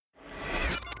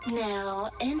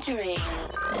Now entering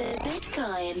the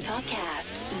Bitcoin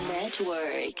Podcast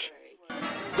Network.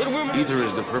 Ether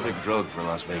is the perfect drug for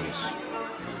Las Vegas.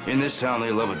 In this town,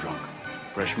 they love a drunk.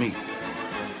 Fresh meat.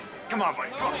 Come on,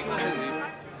 buddy.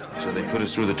 So they put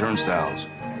us through the turnstiles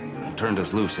and turned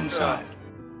us loose inside.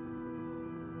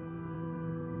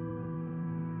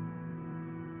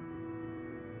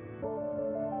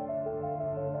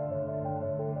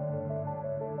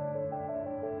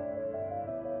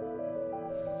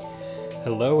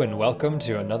 Hello and welcome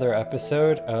to another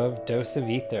episode of Dose of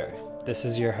Ether. This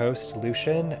is your host,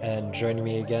 Lucian, and joining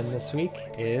me again this week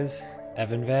is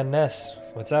Evan Van Ness.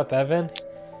 What's up, Evan?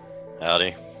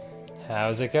 Howdy.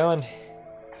 How's it going?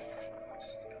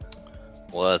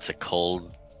 Well, it's a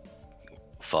cold,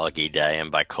 foggy day,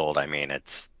 and by cold I mean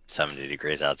it's 70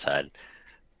 degrees outside.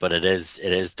 But it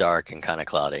is dark and kind of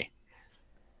cloudy.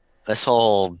 This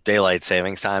whole daylight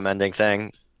savings time ending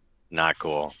thing, not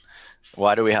cool.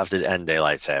 Why do we have to end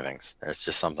daylight savings? There's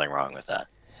just something wrong with that.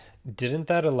 Didn't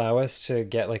that allow us to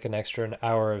get like an extra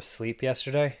hour of sleep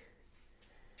yesterday?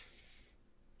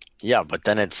 Yeah, but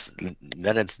then it's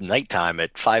nighttime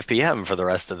at 5 p.m. for the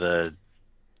rest of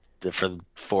for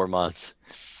 4 months.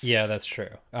 Yeah, that's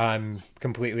true. I'm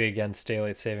completely against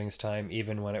daylight savings time,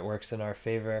 even when it works in our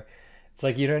favor. It's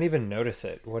like you don't even notice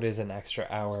it. What is an extra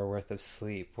hour worth of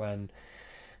sleep when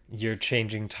you're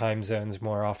changing time zones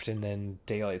more often than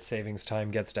daylight savings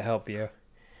time gets to help you?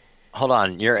 Hold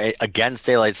on, you're against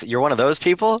daylight? You're one of those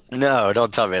people? No,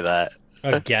 don't tell me that.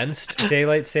 Against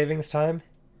daylight savings time?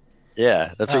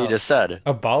 Yeah, that's what you just said.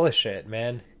 Abolish it,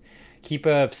 man. Keep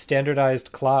a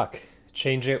standardized clock.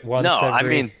 Change it once every... No, I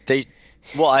mean,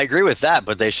 well, I agree with that,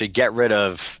 but they should get rid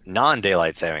of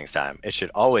non-daylight savings time. It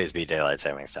should always be daylight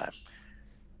savings time.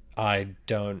 I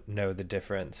don't know the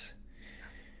difference.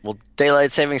 Well,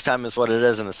 daylight savings time is what it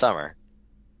is in the summer.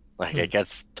 Like, it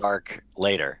gets dark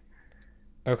later.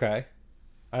 Okay.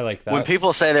 I like that. When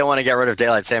people say they want to get rid of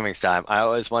daylight savings time, I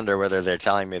always wonder whether they're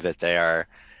telling me that they are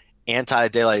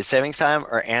anti-daylight savings time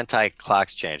or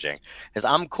anti-clocks changing. Because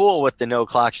I'm cool with the no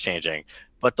clocks changing,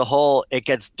 but the whole it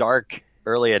gets dark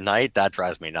early at night, that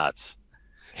drives me nuts.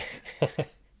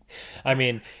 I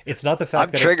mean, it's not the fact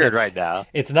I'm that triggered right now.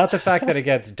 It's not the fact that it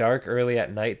gets dark early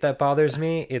at night that bothers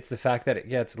me. It's the fact that it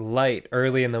gets light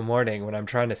early in the morning when I'm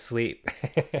trying to sleep.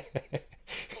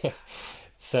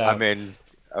 So I mean,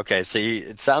 okay, so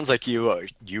it sounds like you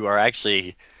are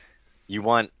actually you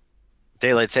want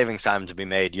daylight savings time to be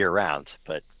made year round,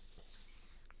 but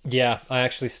yeah, I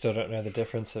actually still don't know the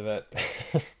difference of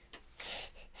it.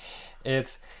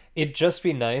 It'd just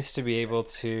be nice to be able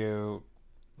to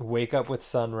wake up with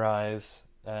sunrise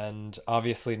and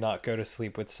obviously not go to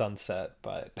sleep with sunset,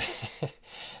 but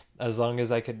as long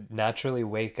as I could naturally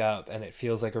wake up and it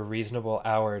feels like a reasonable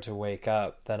hour to wake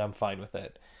up, then I'm fine with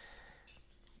it.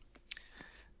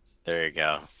 there you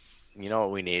go. You know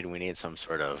what we need? We need some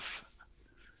sort of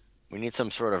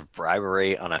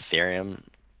bribery on Ethereum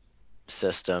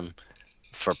system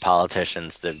for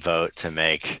politicians that vote to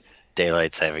make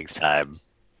daylight savings time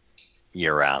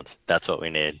year round. That's what we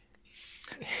need.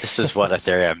 This is what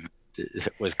Ethereum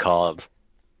was called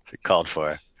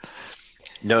for.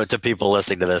 Note to people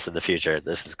listening to this in the future,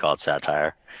 this is called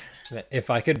satire. If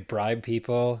I could bribe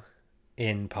people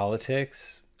in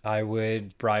politics, I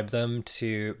would bribe them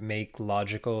to make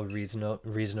logical,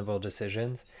 reasonable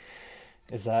decisions.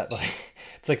 Is that like,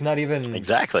 it's like not even...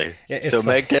 Exactly. It's so like...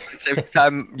 make daylight savings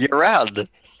time year round.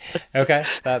 Okay,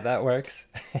 that works.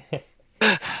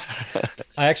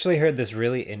 I actually heard this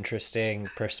really interesting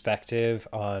perspective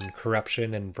on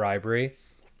corruption and bribery,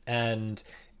 and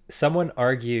someone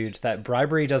argued that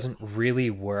bribery doesn't really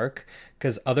work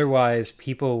because otherwise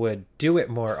people would do it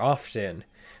more often,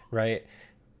 right?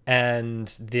 And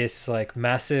this like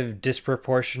massive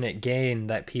disproportionate gain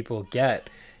that people get,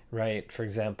 right? For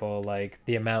example, like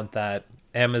the amount that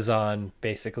Amazon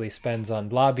basically spends on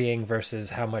lobbying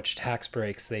versus how much tax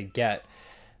breaks they get.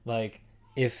 Like,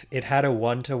 if it had a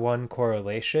one-to-one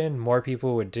correlation, more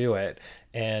people would do it,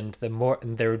 and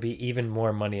there would be even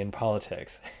more money in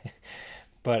politics.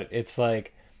 But it's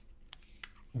like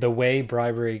the way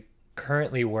bribery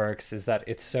currently works is that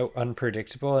it's so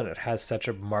unpredictable and it has such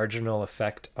a marginal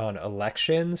effect on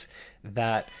elections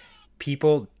that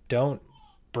people don't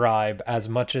bribe as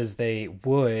much as they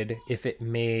would if it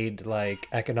made like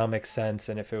economic sense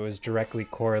and if it was directly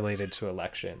correlated to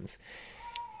elections.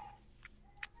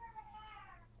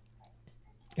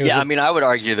 I mean, I would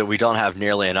argue that we don't have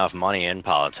nearly enough money in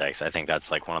politics. I think that's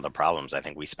like one of the problems. I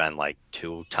think we spend like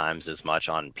 2 times as much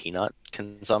on peanut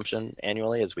consumption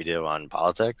annually as we do on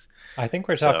politics. I think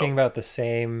we're talking about the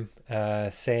same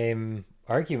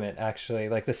argument, actually,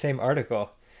 like the same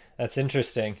article. That's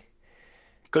interesting.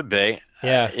 Could be.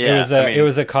 Yeah, Yeah, it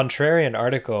was a contrarian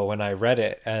article when I read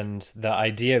it, and the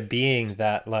idea being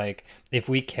that like if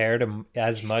we cared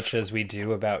as much as we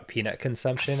do about peanut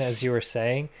consumption, as you were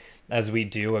saying, as we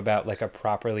do about like a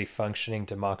properly functioning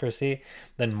democracy,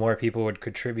 then more people would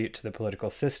contribute to the political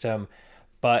system.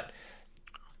 But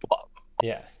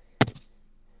yeah,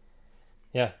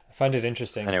 yeah, I find it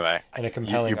interesting. anyway, And a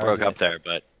compelling you broke argument. up there,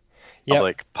 but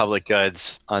Yep. public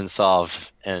goods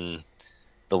unsolved in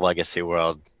the legacy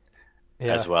world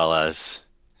Yeah. as well as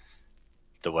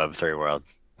the Web3 world.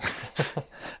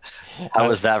 How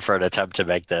was that for an attempt to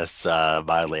make this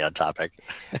mildly on topic?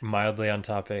 Mildly on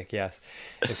topic, yes.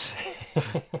 It's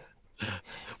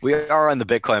We are on the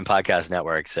Bitcoin Podcast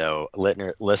Network, so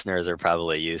listeners are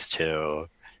probably used to,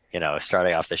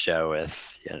 starting off the show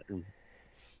with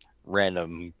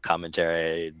random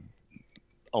commentary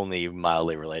only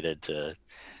mildly related to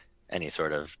any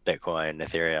sort of Bitcoin,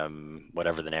 Ethereum,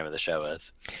 whatever the name of the show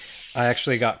is. I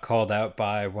actually got called out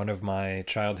by one of my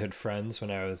childhood friends when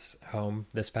I was home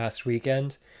this past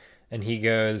weekend, and he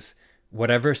goes,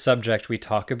 "Whatever subject we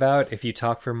talk about, if you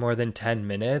talk for more than 10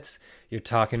 minutes, you're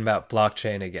talking about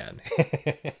blockchain again."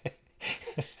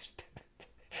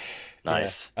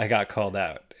 Nice. Yeah, I got called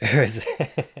out. It was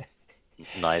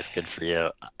Nice, good for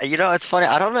you. It's funny.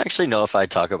 I don't actually know if I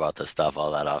talk about this stuff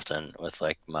all that often with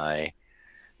like my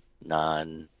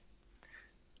non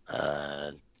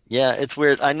yeah, it's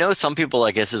weird. I know some people,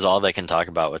 I guess, is all they can talk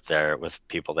about with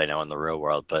people they know in the real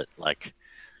world, but like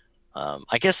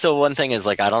I guess so one thing is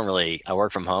like I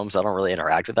work from home, so I don't really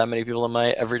interact with that many people in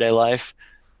my everyday life.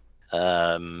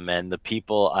 And the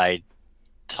people I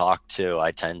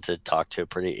tend to talk to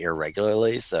pretty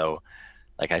irregularly, so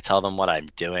like I tell them what I'm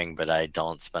doing, but I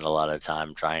don't spend a lot of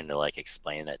time trying to like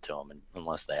explain it to them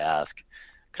unless they ask,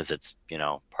 because it's,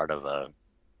 part of a,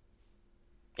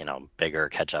 bigger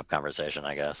catch up conversation,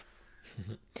 I guess.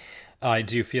 I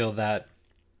do feel that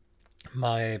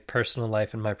my personal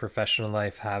life and my professional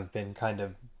life have been kind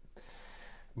of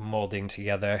molding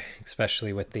together,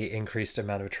 especially with the increased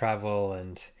amount of travel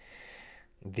and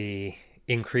the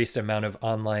increased amount of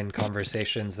online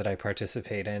conversations that I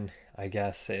participate in. I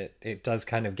guess it does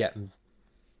kind of get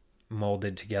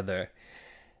molded together,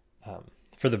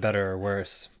 for the better or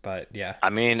worse. But yeah, I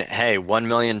mean, hey, 1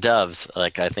 million doves.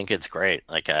 Like, I think it's great.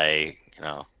 Like, I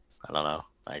don't know.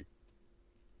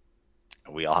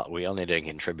 We all need to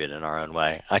contribute in our own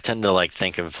way. I tend to like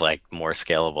think of like more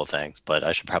scalable things, but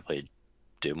I should probably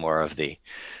do more of the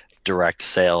direct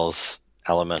sales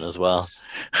element as well.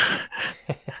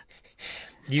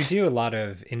 you do a lot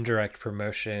of indirect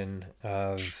promotion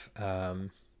of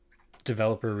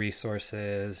developer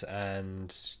resources,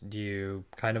 and you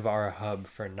kind of are a hub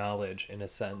for knowledge in a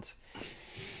sense.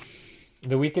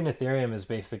 The Week in Ethereum is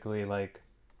basically like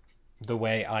the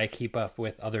way I keep up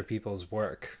with other people's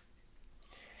work.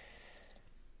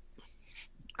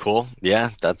 Cool.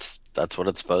 Yeah, that's what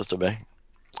it's supposed to be.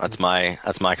 That's my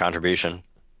contribution,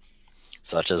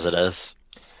 such as it is.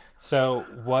 So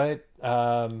what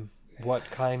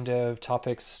kind of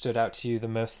topics stood out to you the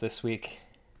most this week?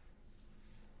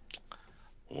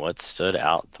 What stood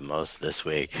out the most this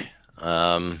week?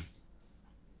 That's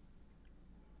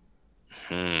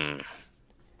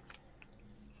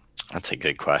a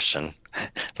good question.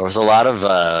 There was a lot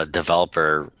of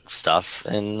developer stuff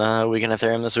in Week in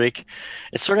Ethereum this week.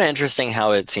 It's sort of interesting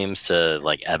how it seems to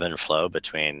like ebb and flow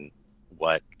between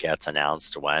what gets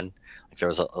announced when. Like there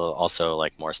was also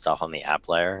like more stuff on the app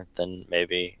layer than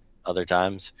maybe other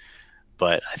times.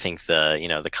 But I think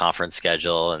the conference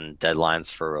schedule and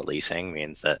deadlines for releasing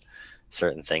means that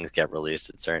certain things get released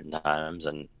at certain times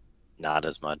and not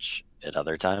as much at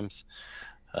other times.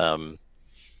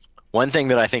 One thing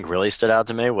that I think really stood out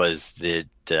to me was the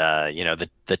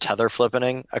Tether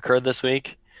flippening occurred this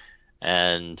week,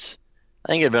 and I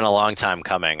think it had been a long time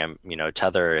coming.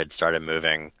 Tether had started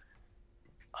moving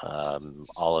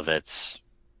all of its,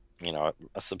 a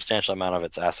substantial amount of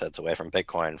its assets away from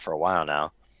Bitcoin for a while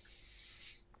now,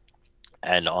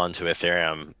 and onto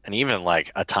Ethereum, and even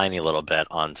like a tiny little bit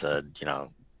onto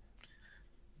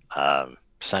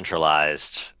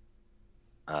centralized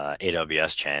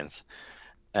AWS chains.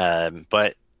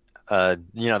 But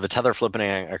the Tether flipping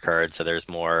occurred, so there's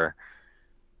more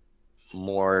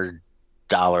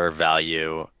dollar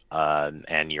value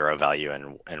and euro value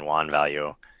and won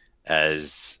value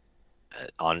as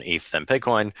on ETH than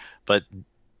Bitcoin. But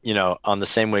on the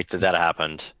same week that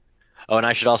happened. Oh, and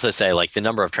I should also say, like, the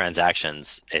number of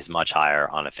transactions is much higher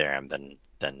on Ethereum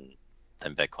than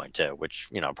Bitcoin too, which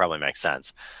probably makes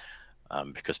sense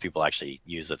because people actually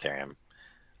use Ethereum.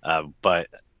 But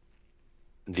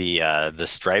the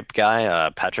Stripe guy,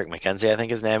 Patrick McKenzie, I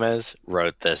think his name is,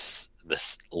 wrote this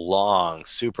long,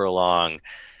 super long,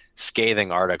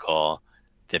 scathing article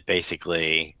that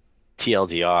basically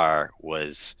TLDR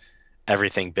was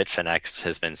everything Bitfinex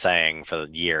has been saying for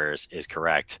years is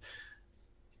correct.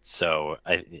 So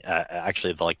I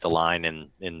actually like the line in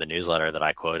the newsletter that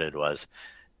I quoted was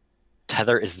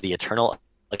Tether is the internal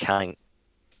accounting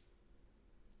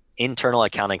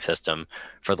system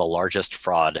for the largest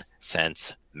fraud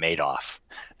since Madoff.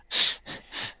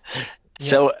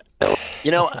 So,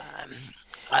 you know,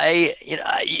 I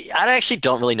actually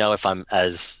don't really know if I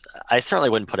certainly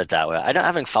wouldn't put it that way. I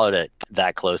haven't followed it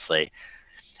that closely.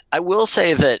 I will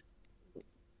say that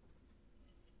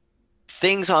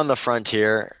things on the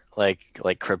frontier,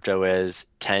 like crypto is,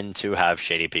 tend to have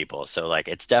shady people. So like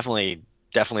it's definitely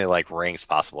like rings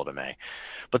possible to me.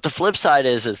 But the flip side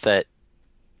is that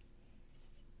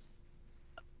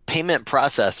payment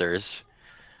processors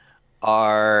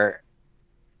are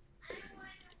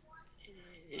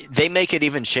they make it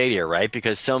even shadier, right?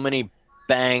 Because so many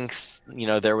banks,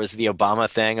 there was the Obama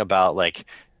thing about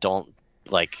don't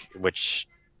which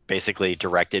basically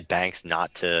directed banks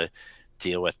not to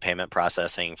deal with payment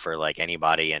processing for like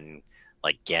anybody in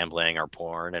like gambling or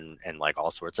porn and like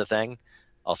all sorts of things.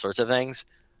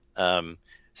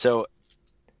 So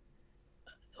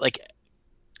like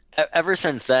ever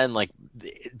since then, like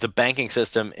the banking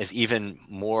system is even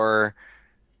more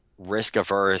risk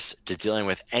averse to dealing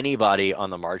with anybody on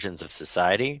the margins of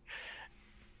society.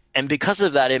 And because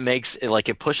of that,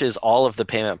 it pushes all of the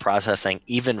payment processing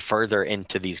even further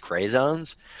into these gray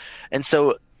zones. And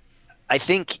so I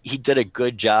think he did a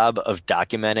good job of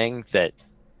documenting that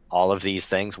all of these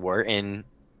things were in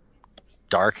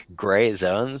dark gray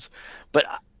zones, but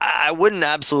I wouldn't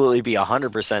absolutely be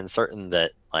 100% certain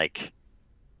that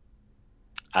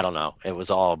I don't know, it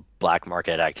was all black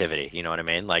market activity. You know what I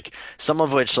mean? Like some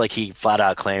of which he flat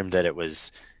out claimed that it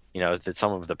was, that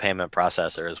some of the payment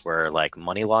processors were like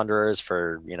money launderers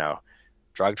for,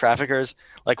 drug traffickers.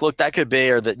 Like, look, that could be,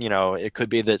 or that, it could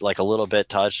be that like a little bit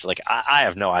touched. Like I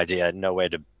have no idea, no way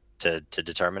to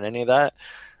determine any of that.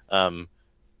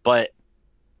 But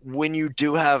when you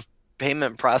do have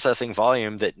payment processing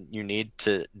volume that needs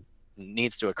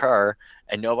to occur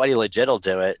and nobody legit will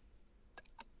do it,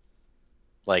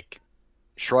 like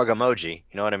shrug emoji,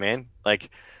 you know what I mean? Like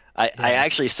I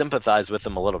actually sympathize with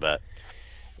them a little bit.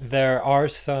 There are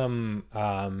some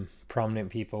prominent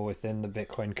people within the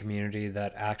Bitcoin community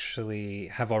that actually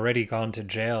have already gone to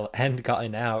jail and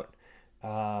gotten out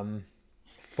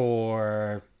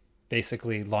for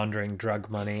basically laundering drug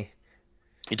money.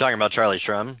 You talking about Charlie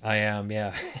Shrem? I am,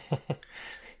 yeah.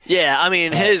 Yeah, I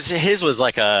mean his was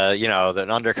like an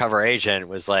undercover agent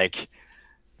was like,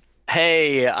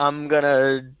 hey,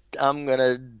 I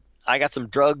got some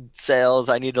drug sales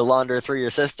I need to launder through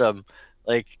your system.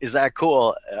 Like, is that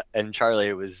cool? And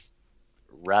Charlie was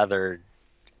rather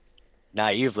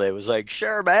naively, it was like,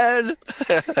 sure, man.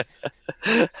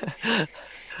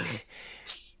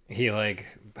 He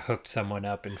hooked someone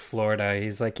up in Florida.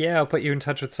 He's like, yeah, I'll put you in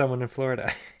touch with someone in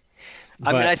Florida.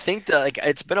 I mean, I think that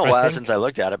it's been a while since I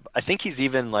looked at it. I think he's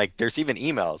even there's even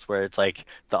emails where it's like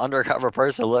the undercover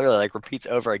person literally repeats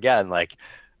over again, like,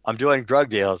 I'm doing drug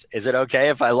deals. Is it okay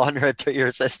if I launder it through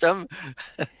your system?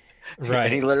 Right.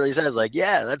 And he literally says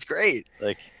yeah, that's great.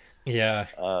 Yeah.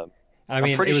 I'm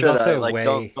mean, pretty it was sure also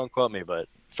that don't quote me, but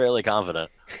fairly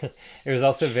confident. It was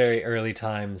also very early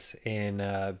times in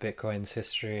Bitcoin's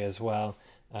history as well.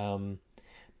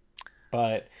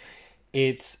 But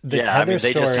it's the Tether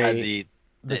they story. Just had the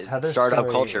Tether startup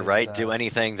story culture, right? is, Do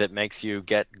anything that makes you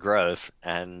get growth,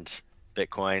 and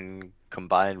Bitcoin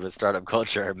combined with startup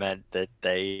culture meant that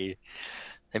they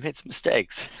made some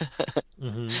mistakes.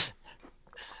 Mm-hmm.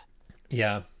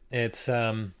 Yeah, it's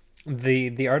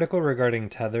the article regarding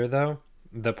Tether though.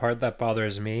 The part that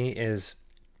bothers me is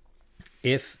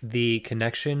if the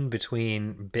connection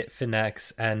between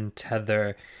Bitfinex and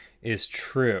Tether is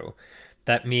true,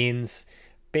 that means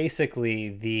basically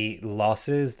the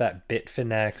losses that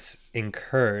Bitfinex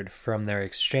incurred from their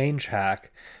exchange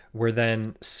hack were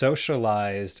then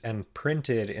socialized and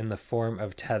printed in the form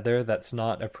of Tether that's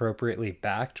not appropriately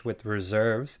backed with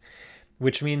reserves,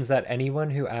 which means that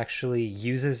anyone who actually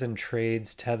uses and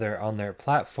trades Tether on their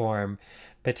platform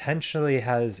potentially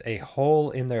has a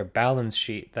hole in their balance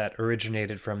sheet that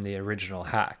originated from the original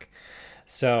hack.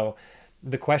 So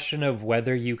the question of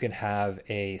whether you can have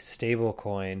a stable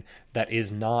coin that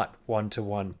is not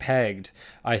one-to-one pegged,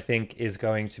 I think is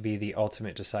going to be the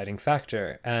ultimate deciding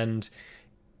factor. And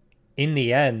in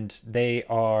the end, they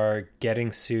are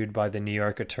getting sued by the New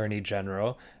York Attorney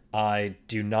General. I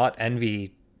do not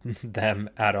envy them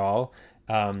at all.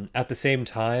 At the same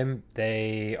time,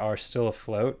 they are still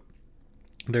afloat.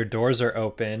 Their doors are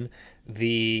open.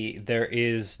 There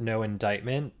is no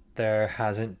indictment. There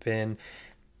hasn't been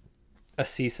a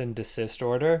cease and desist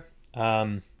order.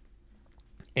 And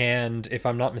if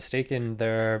I'm not mistaken,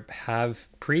 there have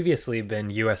previously been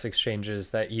U.S. exchanges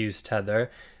that use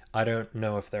Tether. I don't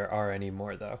know if there are any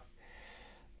more, though.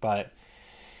 But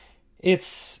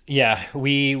it's, yeah,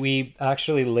 we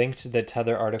actually linked the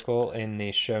Tether article in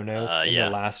the show notes in the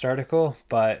last article,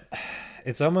 but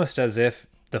it's almost as if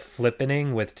the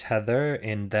flippening with Tether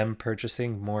in them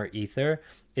purchasing more Ether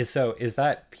is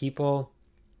that people...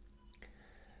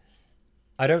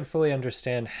 I don't fully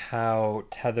understand how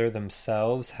Tether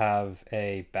themselves have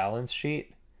a balance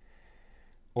sheet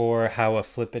or how a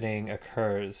flippening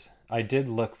occurs. I did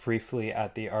look briefly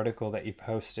at the article that you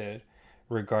posted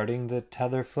regarding the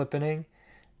Tether flippening,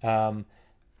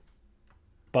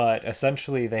 but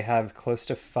essentially they have close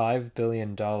to $5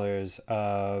 billion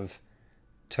of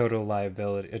total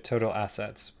liability, total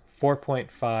assets,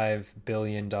 $4.5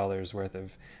 billion worth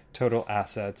of total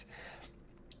assets,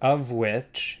 of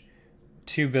which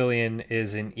 $2 billion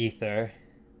is in Ether.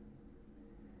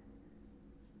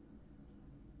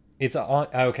 It's on...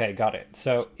 Okay, got it.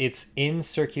 So it's in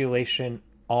circulation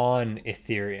on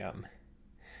Ethereum.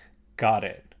 Got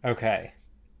it. Okay.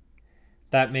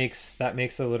 That makes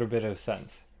a little bit of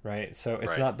sense, right? So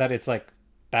it's not that it's like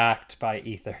backed by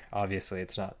Ether. Obviously,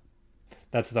 it's not.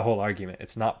 That's the whole argument.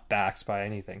 It's not backed by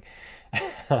anything.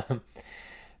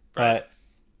 But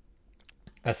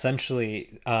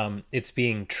essentially, it's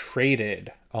being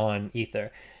traded on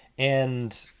Ether.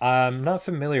 And I'm not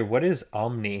familiar. What is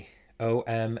Omni?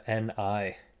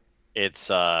 OMNI? It's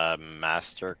a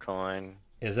master coin.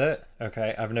 Is it?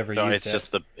 Okay, I've never So used it's it.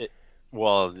 just it's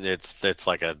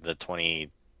like the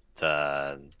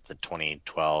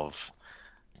 2012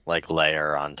 like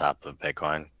layer on top of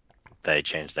Bitcoin. They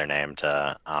changed their name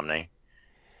to Omni.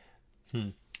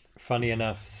 Funny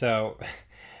enough. So,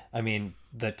 I mean,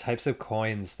 the types of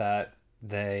coins that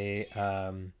they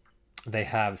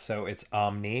have. So it's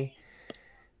Omni,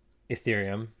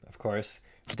 Ethereum, of course,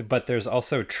 but there's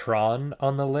also Tron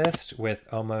on the list with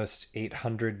almost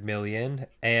 800 million,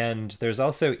 and there's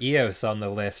also EOS on the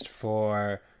list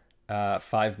for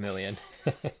 5 million.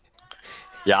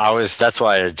 Yeah, that's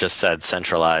why I just said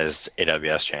centralized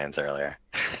AWS chains earlier.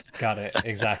 Got it.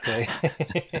 Exactly.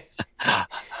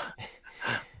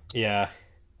 Yeah,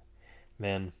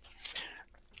 man.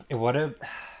 I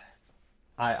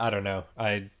don't know.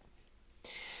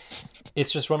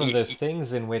 It's just one of those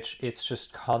things in which it's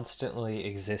just constantly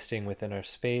existing within our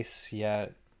space,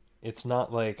 yet it's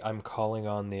not like I'm calling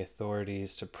on the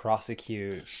authorities to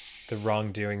prosecute the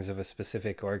wrongdoings of a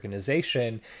specific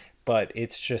organization, but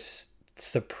it's just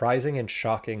surprising and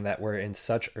shocking that we're in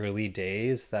such early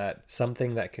days that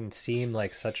something that can seem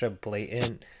like such a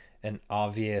blatant and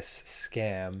obvious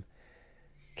scam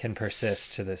can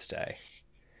persist to this day.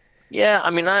 Yeah, I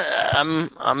mean,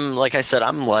 I'm like I said,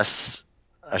 I'm less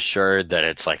assured that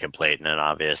it's like a blatant and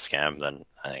obvious scam than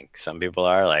I think some people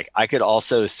are. Like, I could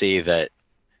also see that,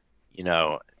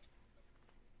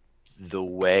 the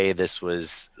way this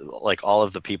was, like, all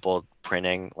of the people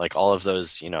printing, like all of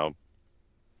those,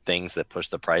 things that push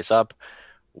the price up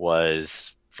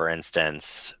was, for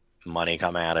instance, money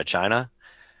coming out of China.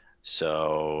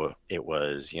 So it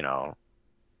was,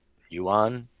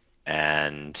 yuan,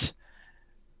 and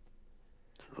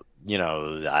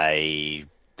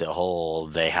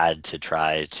they had to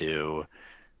try to,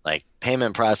 like,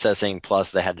 payment processing,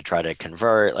 plus they had to try to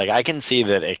convert. Like, I can see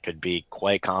that it could be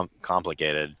quite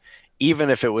complicated,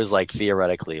 even if it was like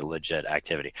theoretically legit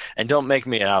activity. And don't make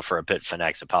me out for a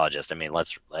Bitfinex apologist. I mean,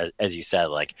 as you said,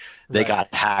 like, they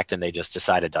got hacked and they just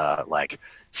decided to, like,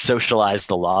 socialize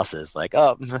the losses. Like,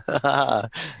 oh,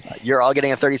 you're all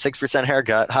getting a 36%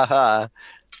 haircut. Haha.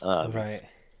 Right.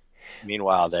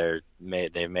 Meanwhile,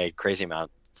 they've made crazy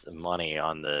amounts of money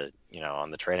on the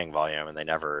trading volume, and they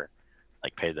never,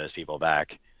 like, paid those people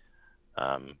back.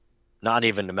 Not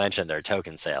even to mention their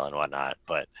token sale and whatnot.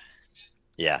 But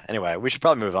yeah, anyway, we should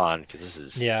probably move on because this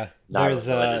is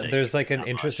there's like an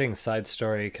interesting side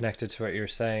story connected to what you're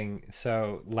saying.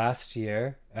 So last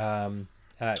year,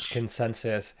 at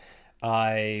Consensus,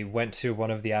 I went to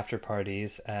one of the after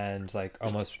parties and, like,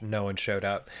 almost no one showed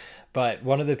up. But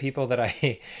one of the people that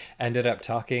I ended up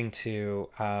talking to,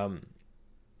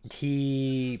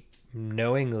 he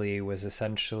knowingly was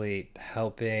essentially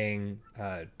helping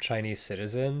Chinese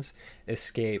citizens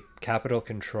escape capital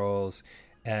controls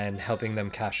and helping them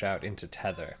cash out into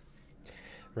Tether.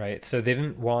 Right? So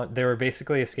they were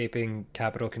basically escaping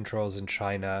capital controls in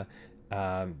China,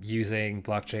 using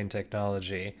blockchain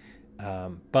technology.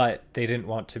 But they didn't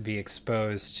want to be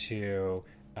exposed to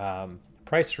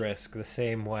price risk the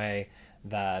same way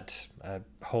that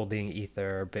holding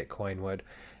Ether or Bitcoin would.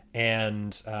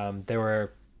 And they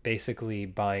were basically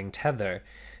buying Tether.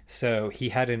 So he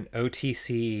had an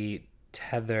OTC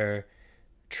Tether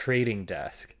trading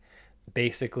desk,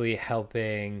 basically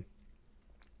helping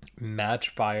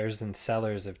match buyers and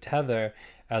sellers of Tether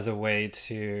as a way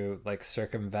to like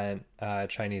circumvent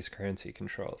Chinese currency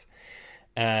controls.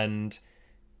 And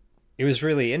it was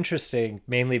really interesting,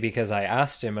 mainly because I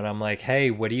asked him and I'm like, hey,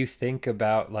 what do you think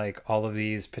about like all of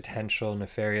these potential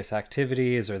nefarious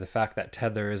activities or the fact that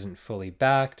Tether isn't fully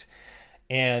backed?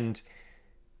 And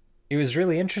it was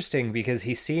really interesting because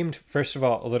he seemed, first of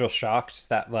all, a little shocked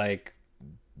that like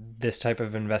this type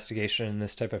of investigation and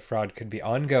this type of fraud could be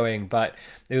ongoing, but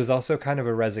it was also kind of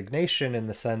a resignation in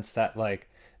the sense that like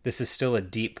this is still a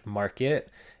deep market,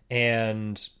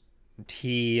 and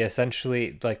he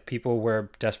essentially, like, people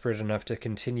were desperate enough to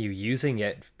continue using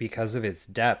it because of its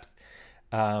depth,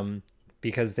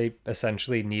 because they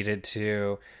essentially needed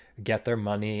to get their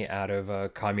money out of a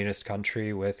communist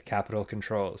country with capital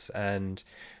controls, and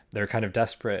they're kind of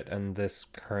desperate, and this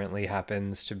currently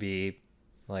happens to be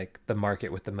like the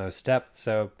market with the most depth.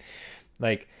 So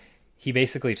like he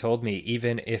basically told me,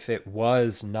 even if it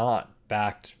was not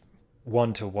backed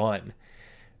 1-to-1,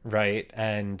 right,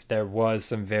 and there was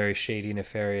some very shady,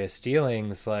 nefarious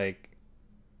dealings, like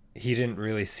he didn't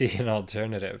really see an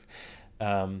alternative,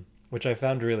 which I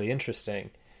found really interesting.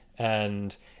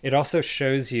 And it also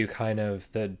shows you kind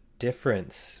of the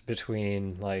difference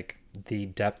between like the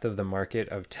depth of the market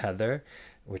of Tether,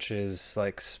 which is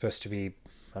like supposed to be,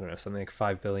 I don't know, something like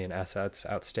 5 billion assets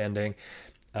outstanding,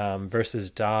 versus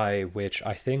DoE, which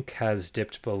I think has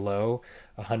dipped below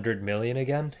 100 million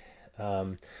again.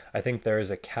 I think there is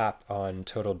a cap on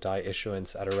total DoE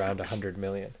issuance at around 100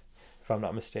 million, if I'm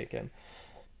not mistaken,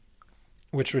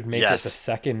 which would make it the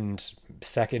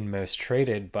second most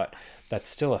traded, but that's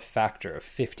still a factor of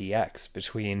 50x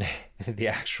between the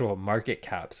actual market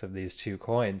caps of these two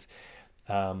coins.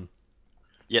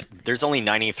 Yeah, there's only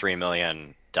 93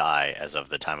 million DoE as of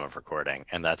the time of recording,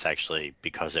 and that's actually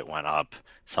because it went up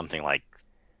something like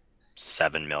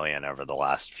 7 million over the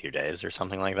last few days or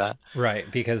something like that. Right,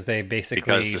 because they basically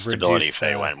because the stability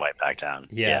fee went way back down.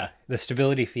 Yeah, the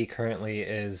stability fee currently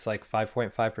is like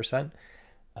 5.5%.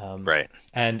 Right.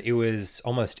 And it was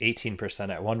almost 18%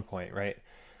 at one point, right?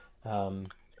 It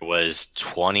was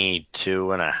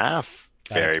 22 and a half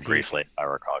very briefly, if I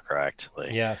recall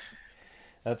correctly. Yeah.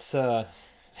 That's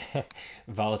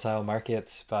volatile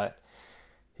markets, but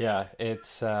yeah,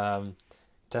 it's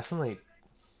definitely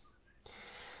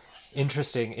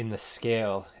interesting in the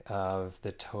scale of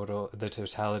the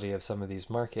totality of some of these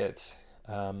markets.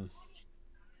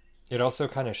 It also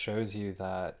kind of shows you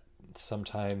that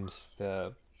sometimes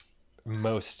the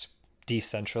most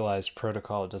decentralized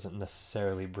protocol doesn't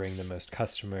necessarily bring the most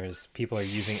customers. People are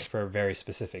using it for a very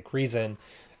specific reason,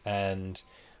 and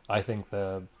I think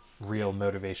the real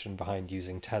motivation behind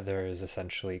using Tether is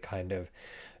essentially kind of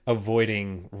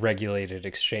avoiding regulated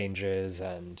exchanges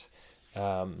and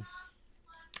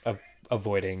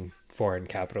avoiding foreign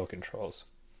capital controls.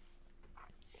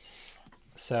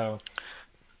 So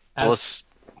as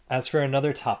for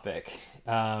another topic,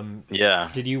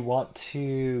 did you want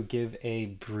to give a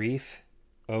brief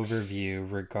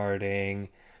overview regarding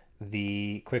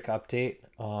the quick update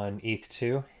on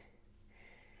ETH2?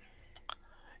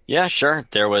 Yeah, sure.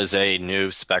 There was a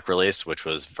new spec release, which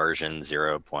was version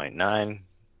 0.9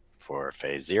 for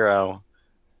phase 0.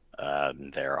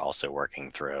 They're also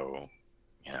working through,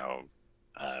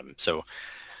 so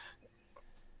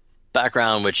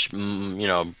background, which,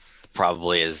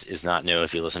 probably is not new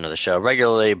if you listen to the show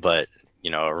regularly, but,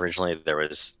 originally there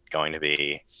was going to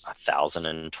be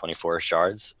 1,024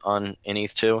 shards in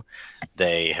ETH2.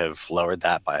 They have lowered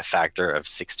that by a factor of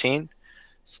 16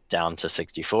 down to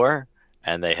 64.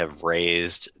 And they have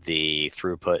raised the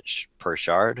throughput per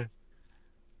shard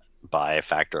by a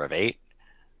factor of 8.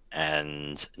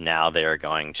 And now they are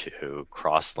going to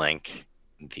cross-link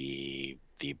the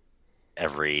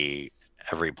every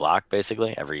block,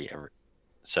 basically.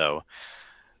 So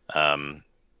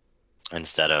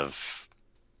instead of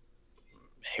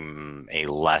a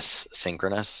less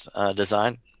synchronous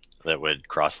design that would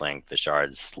cross-link the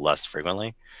shards less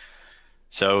frequently.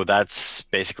 So that's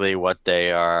basically what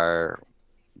the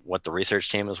research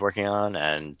team is working on,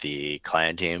 and the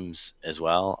client teams as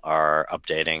well are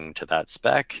updating to that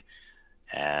spec.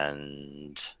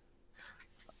 And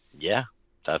yeah,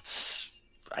 I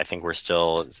think we're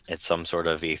still at some sort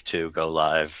of ETH2 go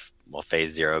live,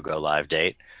 phase 0 go live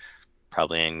date,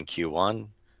 probably in Q1.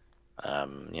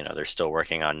 They're still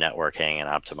working on networking and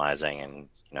optimizing and,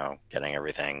 getting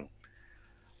everything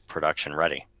production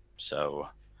ready. So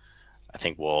I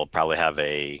think we'll probably have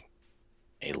a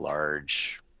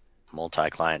large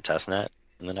multi-client testnet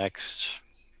in the next,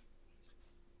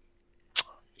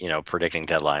 predicting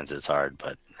deadlines is hard,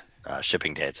 but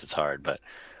shipping dates it's hard, but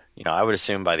I would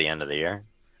assume by the end of the year.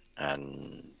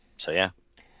 And so, yeah.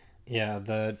 Yeah,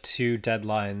 the two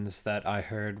deadlines that I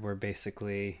heard were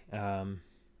basically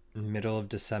middle of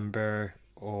December,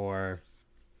 or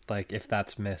like if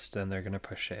that's missed, then they're going to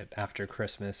push it after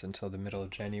Christmas until the middle of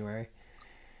January.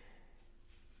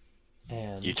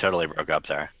 And You totally broke up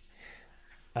there.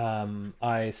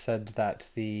 I said that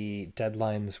the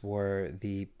deadlines were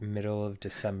the middle of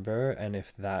December, and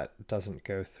if that doesn't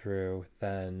go through,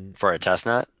 then For a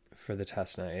testnet? for the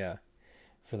testnet, yeah,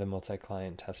 for the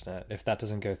multi-client testnet, if that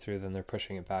doesn't go through, then they're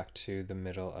pushing it back to the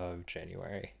middle of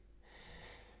January.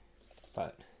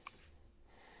 But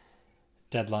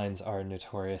deadlines are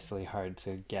notoriously hard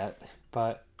to get,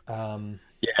 but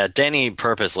Yeah, Danny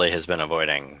purposely has been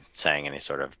avoiding saying any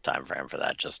sort of time frame for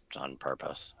that, just on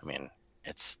purpose. I mean,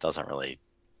 it doesn't really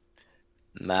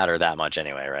matter that much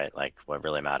anyway, right? Like, what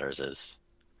really matters is,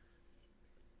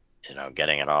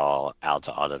 getting it all out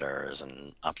to auditors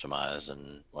and optimized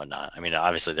and whatnot. I mean,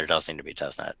 obviously there does need to be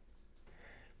testnet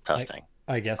testing.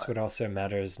 I guess what also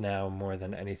matters now more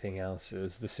than anything else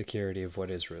is the security of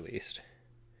what is released.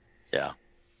 Yeah.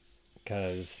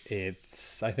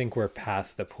 Because I think we're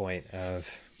past the point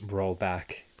of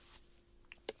rollback.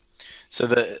 So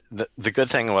the good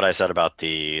thing, what I said about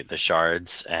the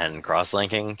shards and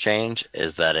cross-linking change,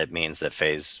 is that it means that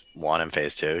phase 1 and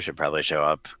phase 2 should probably show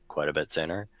up quite a bit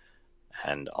sooner,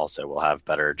 and also we'll have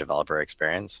better developer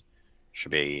experience.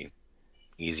 Should be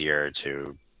easier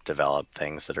to develop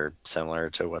things that are similar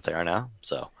to what they are now.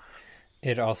 So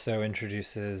it also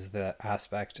introduces the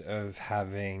aspect of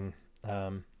having.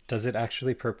 Does it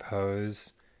actually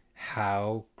propose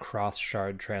how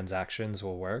cross-shard transactions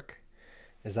will work?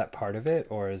 Is that part of it,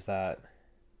 or is that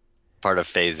part of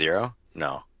phase 0?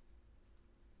 No.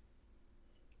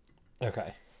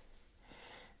 okay?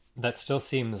 That still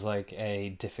seems like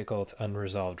a difficult,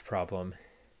 unresolved problem.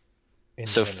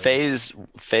 So general.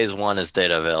 phase 1 is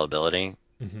data availability.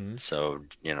 Mm-hmm. So,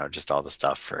 just all the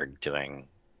stuff for doing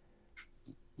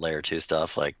layer 2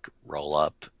 stuff like roll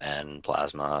up and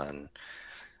plasma and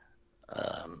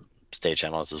state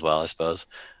channels as well, I suppose.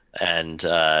 And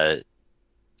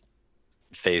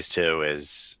phase 2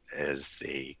 is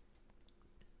the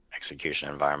execution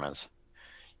environments.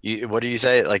 What do you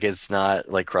say? Like, it's not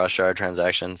like cross-shard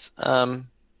transactions? I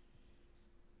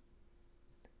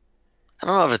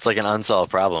don't know if it's like an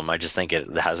unsolved problem. I just think it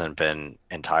hasn't been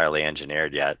entirely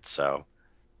engineered yet, so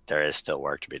there is still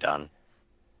work to be done.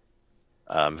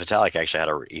 Vitalik actually had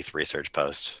a ETH research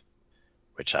post,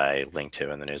 which I linked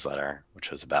to in the newsletter, which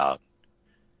was about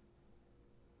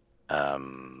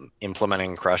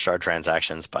implementing cross-shard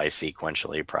transactions by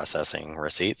sequentially processing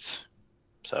receipts.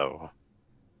 So,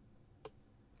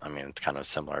 I mean, it's kind of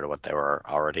similar to what they were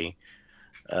already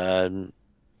talking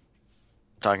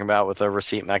about with a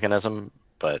receipt mechanism,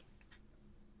 but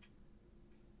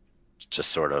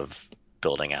just sort of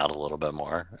building out a little bit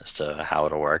more as to how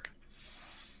it'll work.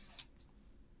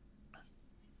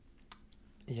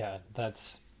 Yeah, that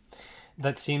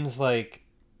seems like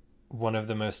one of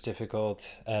the most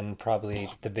difficult and probably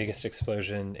the biggest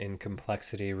explosion in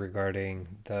complexity regarding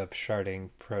the sharding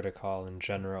protocol in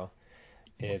general.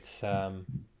 It's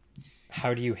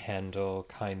how do you handle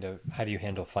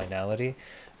finality,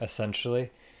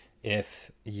 essentially,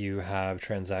 if you have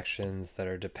transactions that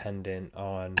are dependent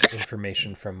on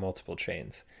information from multiple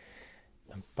chains.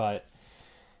 But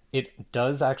it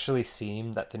does actually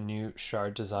seem that the new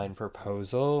shard design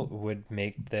proposal would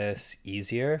make this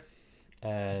easier,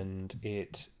 and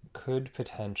it could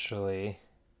potentially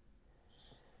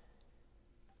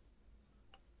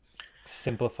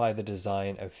simplify the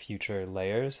design of future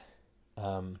layers.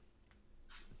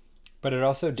 But it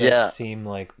also does seem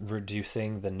like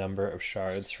reducing the number of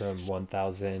shards from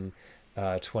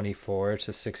 1024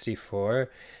 to 64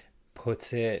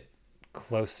 puts it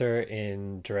closer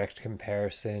in direct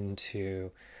comparison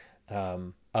to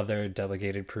other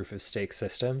delegated proof of stake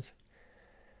systems.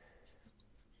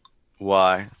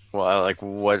 Why? Well, like,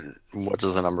 what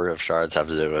does the number of shards have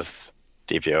to do with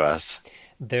DPoS?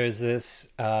 There's this,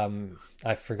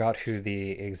 I forgot who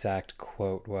the exact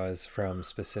quote was from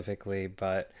specifically,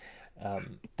 but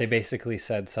they basically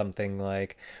said something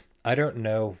like, I don't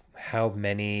know how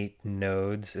many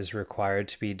nodes is required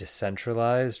to be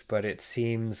decentralized, but it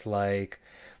seems like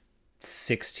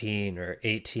 16 or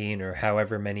 18 or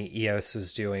however many EOS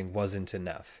was doing wasn't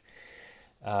enough.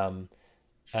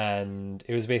 And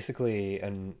it was basically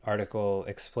an article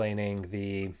explaining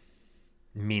the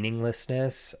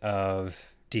meaninglessness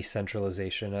of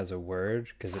decentralization as a word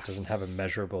because it doesn't have a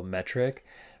measurable metric.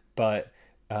 But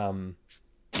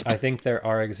I think there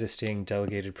are existing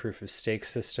delegated proof of stake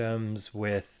systems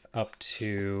with up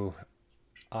to,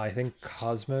 I think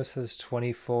Cosmos has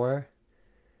 24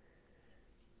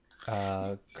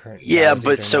 current Yeah,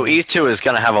 but validator so nodes. ETH2 is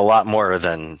going to have a lot more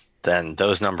than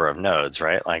those number of nodes,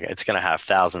 right? Like it's going to have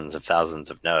thousands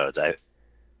of nodes. Every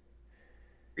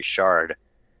shard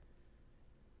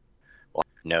will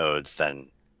have nodes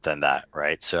than that,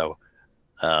 right? So,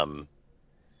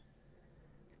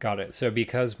 Got it. So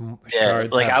because yeah,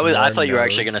 shards like have I more thought you were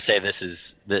actually going to nodes. say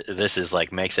this is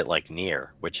like makes it like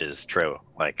near, which is true.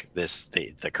 Like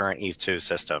the current ETH2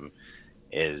 system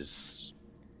is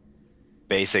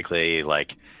basically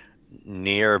like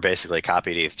near basically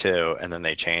copied ETH2, and then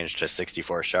they changed to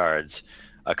 64 shards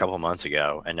a couple months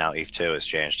ago, and now ETH2 has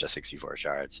changed to 64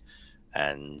 shards,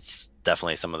 and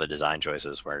definitely some of the design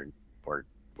choices were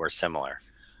similar,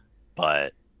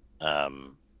 but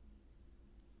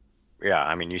yeah,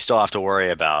 I mean, you still have to worry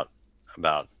about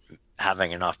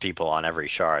having enough people on every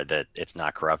shard that it's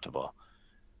not corruptible.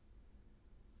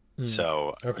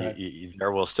 So Okay.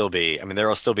 there will still be, I mean, there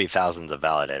will still be thousands of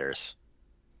validators.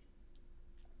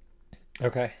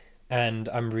 Okay. And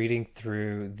I'm reading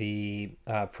through the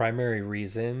primary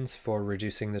reasons for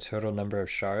reducing the total number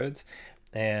of shards.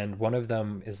 And one of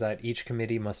them is that each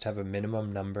committee must have a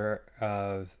minimum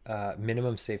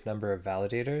safe number of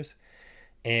validators,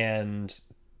 and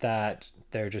that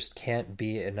there just can't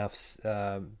be enough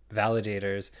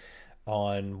validators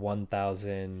on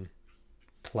 1,000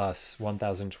 plus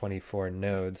 1,024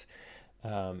 nodes,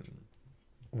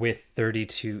 with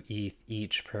 32 ETH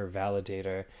each per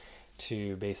validator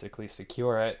to basically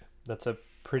secure it. That's a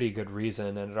pretty good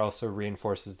reason, and it also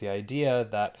reinforces the idea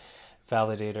that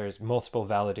multiple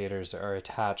validators are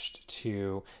attached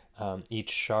to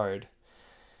each shard.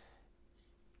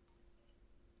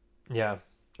 Yeah,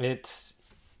 it's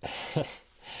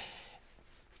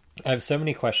I have so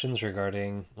many questions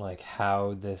regarding like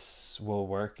how this will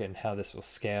work and how this will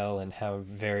scale and how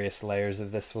various layers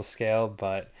of this will scale,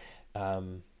 but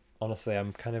honestly,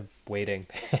 I'm kind of waiting.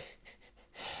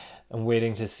 I'm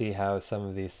waiting to see how some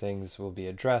of these things will be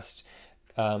addressed.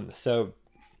 So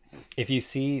if you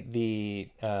see the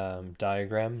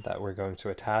diagram that we're going to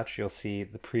attach, you'll see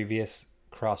the previous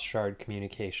cross-shard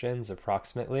communications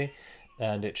approximately,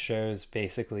 and it shows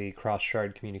basically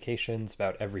cross-shard communications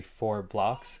about every 4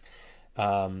 blocks,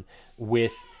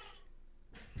 with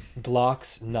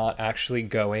blocks not actually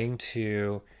going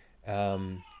to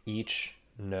each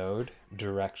node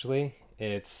directly.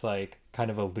 It's like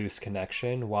kind of a loose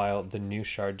connection, while the new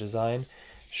shard design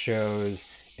shows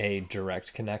a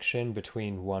direct connection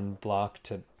between one block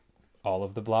to all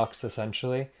of the blocks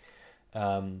essentially,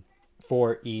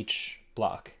 for each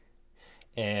block.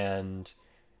 And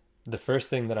the first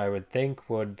thing that I would think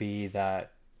would be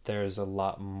that there's a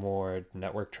lot more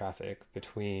network traffic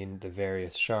between the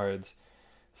various shards,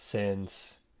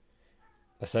 since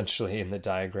essentially in the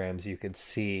diagrams you could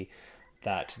see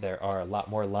that there are a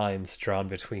lot more lines drawn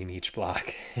between each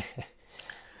block.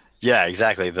 Yeah,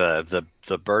 exactly. The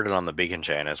burden on the beacon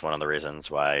chain is one of the reasons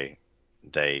why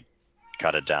they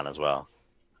cut it down as well.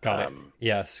 Got it.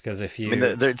 Yes, because if I mean,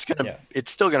 you, yeah,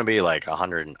 it's still gonna be like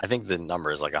 100. I think the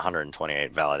number is like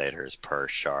 128 validators per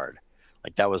shard.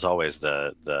 Like that was always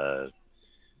the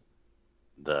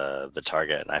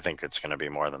target, and I think it's gonna be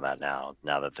more than that now.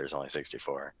 Now that there's only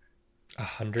 64.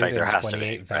 In fact, there has to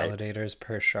be, 128 right? validators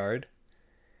per shard.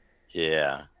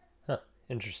 Yeah. Huh,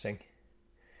 interesting.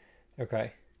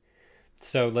 Okay.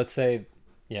 So let's say,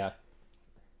 yeah,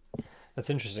 that's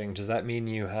interesting. Does that mean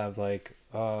you have like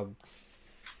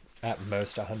at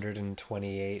most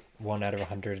 128, 1 out of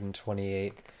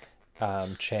 128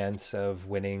 chance of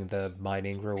winning the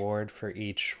mining reward for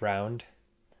each round?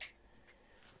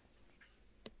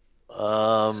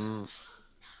 I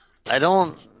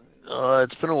don't.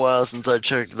 It's been a while since I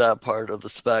checked that part of the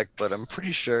spec, but I'm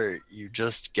pretty sure you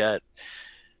just get.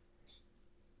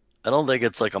 I don't think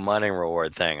it's like a mining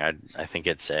reward thing. I think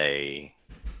it's a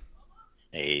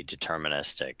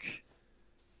deterministic.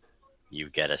 You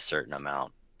get a certain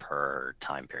amount per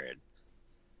time period,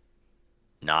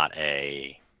 not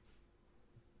a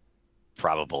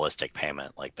probabilistic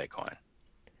payment like Bitcoin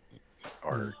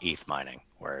or ETH mining,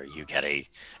 where you get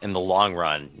in the long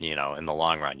run,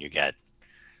 you get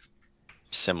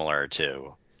similar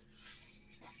to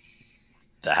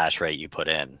the hash rate you put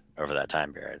in over that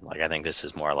time period. Like I think this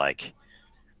is more like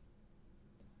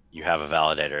you have a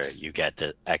validator, you get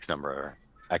the X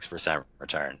percent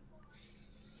return.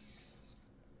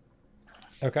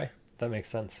 Okay, that makes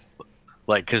sense.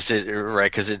 Like,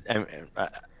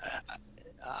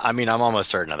 I mean, I'm almost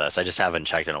certain of this. I just haven't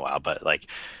checked in a while, but like,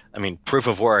 I mean, proof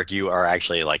of work, you are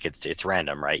actually like it's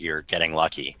random, right? You're getting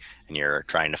lucky and you're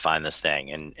trying to find this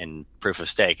thing. And proof of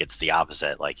stake, it's the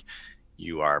opposite. Like,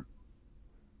 you are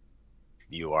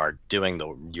you're doing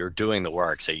the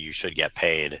work, so you should get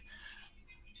paid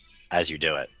as you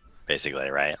do it, basically,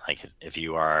 right? Like, if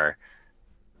you are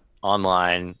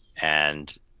online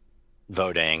and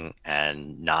voting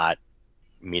and not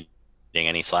meeting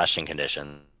any slashing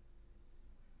conditions,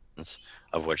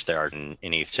 of which there are in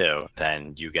ETH2,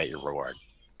 then you get your reward.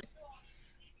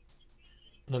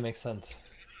 That makes sense.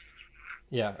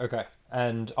 Yeah, okay.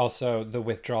 And also the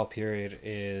withdrawal period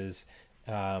is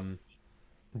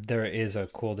there is a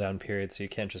cooldown period, so you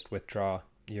can't just withdraw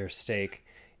your stake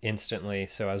instantly.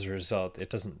 So as a result, it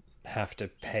doesn't have to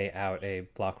pay out a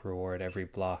block reward every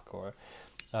block, or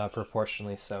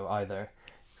proportionally so either,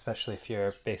 especially if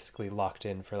you're basically locked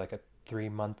in for like a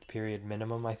 3-month period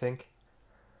minimum, I think.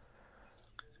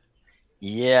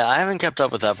 Yeah, I haven't kept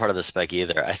up with that part of the spec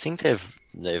either. I think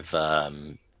they've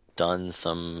done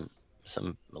some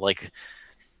like,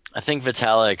 I think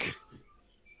Vitalik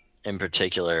in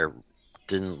particular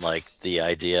didn't like the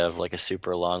idea of like a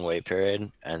super long wait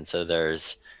period, and so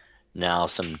there's now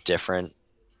some different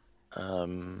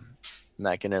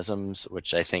mechanisms,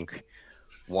 which I think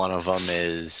one of them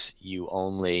is you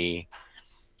only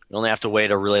have to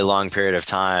wait a really long period of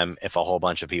time if a whole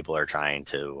bunch of people are trying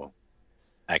to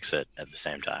exit at the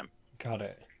same time. Got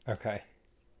it. Okay.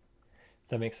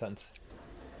 That makes sense.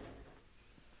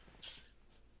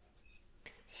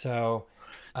 So,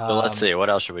 So let's see, what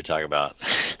else should we talk about?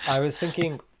 I was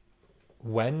thinking,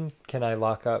 when can I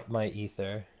lock up my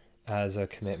ether as a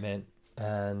commitment?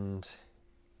 And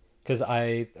because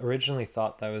I originally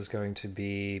thought that was going to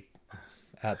be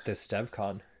at this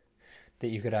DevCon, that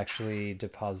you could actually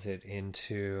deposit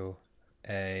into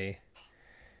a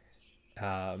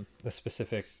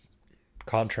specific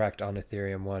contract on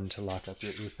Ethereum 1 to lock up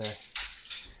your ether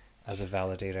as a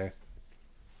validator.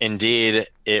 Indeed,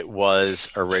 it was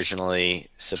originally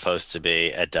supposed to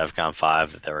be at DevCon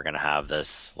 5 that they were going to have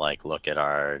this, like, look at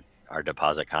our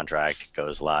deposit contract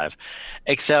goes live.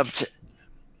 Except,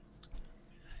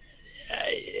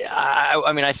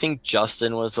 I mean, I think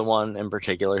Justin was the one in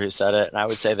particular who said it, and I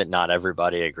would say that not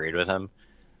everybody agreed with him.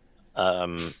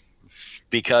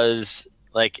 Because,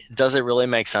 like, does it really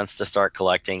make sense to start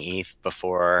collecting ETH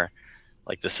before,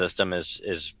 like, the system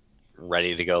is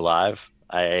ready to go live?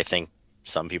 I think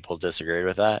some people disagreed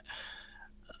with that.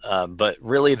 But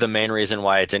really the main reason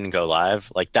why it didn't go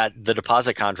live, like, that the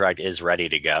deposit contract is ready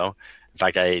to go. In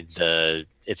fact,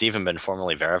 it's even been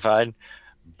formally verified,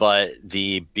 but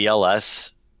the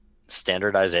BLS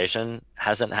standardization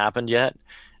hasn't happened yet.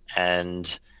 And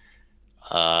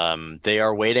they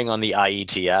are waiting on the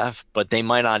IETF, but they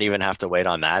might not even have to wait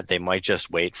on that. They might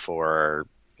just wait for,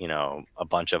 a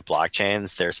bunch of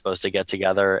blockchains they're supposed to get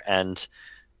together and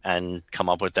come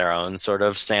up with their own sort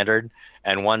of standard.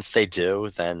 And once they do,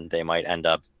 then they might end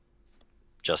up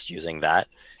just using that,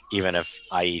 even if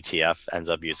IETF ends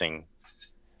up using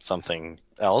something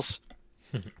else.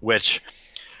 Which,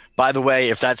 by the way,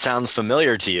 if that sounds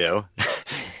familiar to you,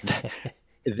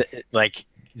 like,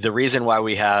 the reason why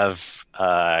we have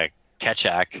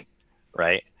Ketchak,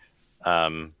 right?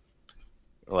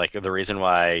 Like, the reason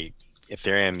why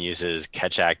Ethereum uses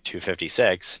Ketchak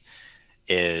 256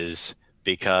 is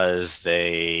because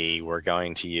they were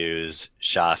going to use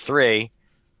SHA-3,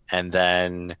 and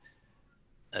then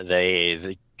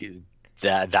that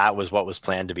was what was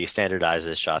planned to be standardized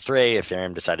as SHA-3.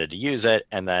 Ethereum decided to use it,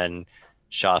 and then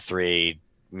SHA-3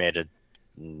 made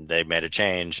a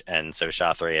change, and so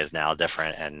SHA-3 is now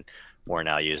different, and we're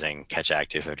now using Ketchak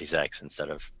 256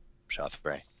 instead of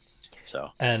SHA-3.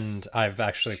 So, and I've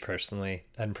actually personally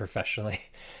and professionally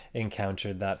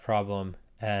encountered that problem,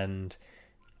 and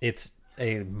it's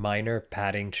a minor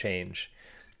padding change.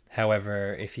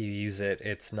 However, if you use it,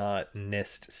 it's not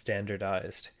NIST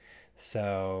standardized.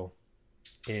 So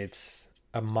it's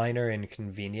a minor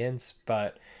inconvenience,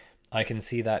 but I can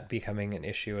see that becoming an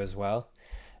issue as well.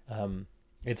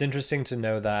 It's interesting to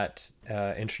know that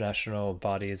international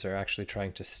bodies are actually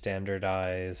trying to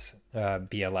standardize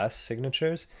BLS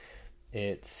signatures.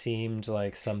 It seemed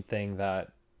like something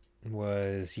that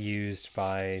was used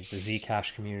by the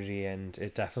Zcash community, and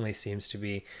it definitely seems to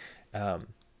be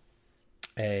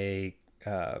a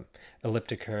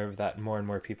elliptic curve that more and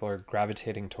more people are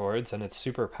gravitating towards, and it's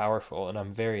super powerful, and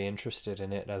I'm very interested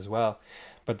in it as well.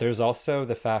 But there's also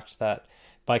the fact that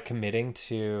by committing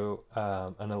to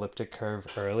an elliptic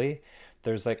curve early,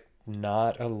 there's like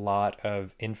not a lot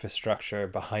of infrastructure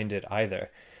behind it either.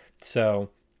 So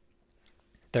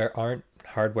there aren't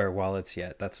hardware wallets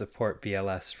yet that support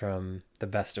BLS from the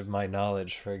best of my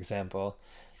knowledge, for example.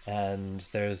 And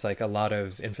there's like a lot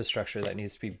of infrastructure that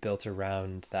needs to be built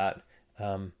around that.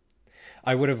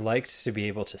 I would have liked to be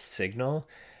able to signal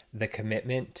the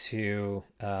commitment to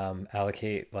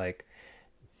allocate like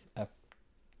a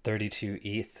 32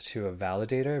 ETH to a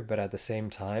validator, but at the same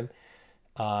time,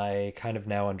 I kind of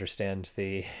now understand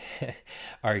the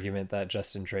argument that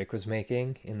Justin Drake was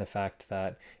making, in the fact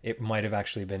that it might have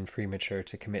actually been premature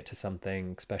to commit to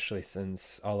something, especially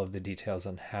since all of the details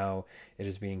on how it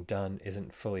is being done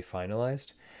isn't fully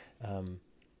finalized.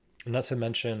 Not to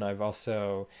mention, I've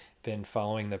also been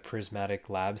following the Prismatic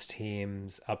Labs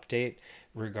team's update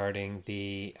regarding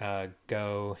the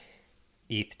Go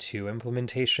ETH2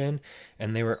 implementation,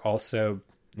 and they were also,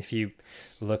 if you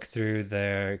look through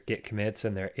their Git commits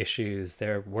and their issues,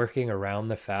 they're working around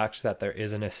the fact that there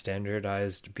isn't a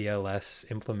standardized BLS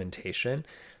implementation.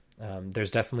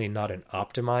 There's definitely not an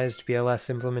optimized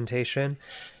BLS implementation,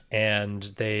 and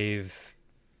they've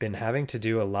been having to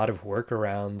do a lot of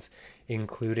workarounds,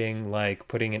 including like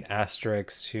putting an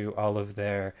asterisk to all of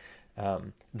their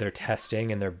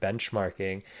testing and their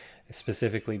benchmarking,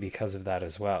 specifically because of that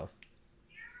as well.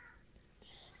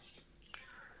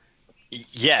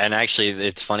 Yeah, and actually,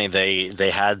 it's funny,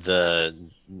 they had their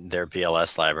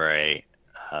BLS library.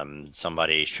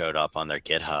 Somebody showed up on their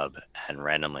GitHub and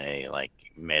randomly like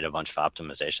made a bunch of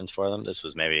optimizations for them. This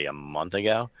was maybe a month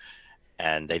ago,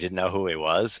 and they didn't know who he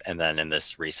was. And then in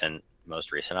this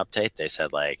most recent update, they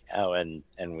said like, oh, and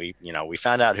we we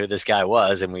found out who this guy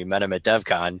was, and we met him at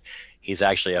DevCon. He's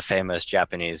actually a famous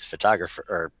Japanese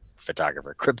cryptographer,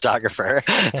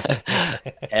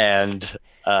 and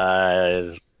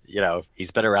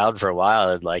he's been around for a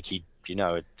while, and like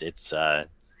it's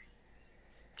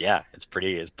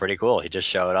pretty cool. He just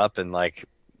showed up and like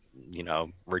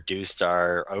reduced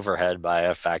our overhead by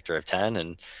a factor of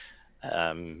 10,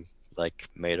 and like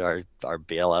made our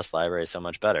BLS library so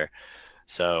much better.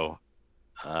 So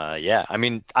I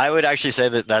mean, I would actually say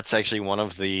that that's actually one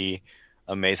of the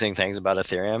amazing things about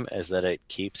Ethereum, is that it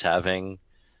keeps having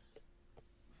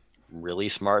really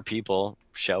smart people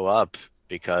show up,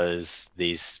 because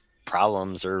these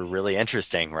problems are really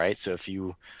interesting, right? So if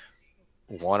you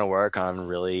want to work on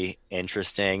really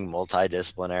interesting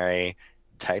multidisciplinary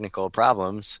technical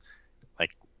problems,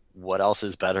 like what else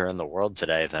is better in the world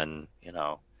today than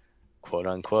quote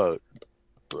unquote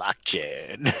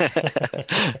blockchain?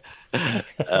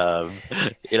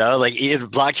 Like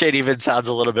blockchain even sounds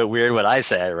a little bit weird when I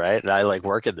say it, right? And I like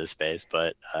work in this space,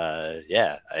 but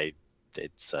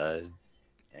it's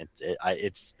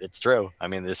true. I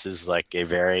mean, this is like a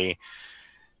very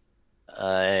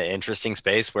interesting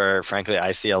space where, frankly,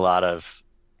 I see a lot of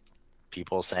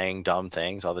people saying dumb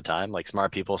things all the time, like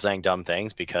smart people saying dumb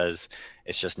things, because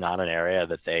it's just not an area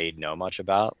that they know much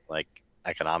about, like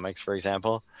economics, for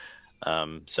example.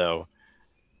 So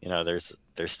there's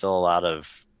still a lot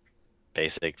of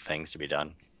basic things to be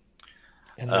done.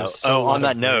 And there's still on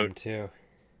that note too.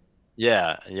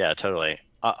 Yeah, totally.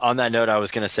 On that note, I was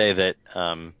going to say that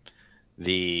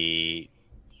the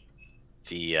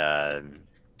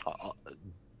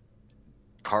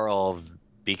Carl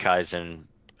Beekhuizen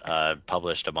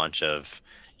published a bunch of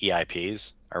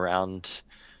EIPs around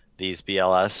these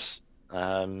BLS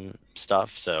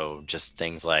stuff. So just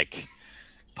things like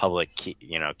public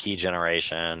key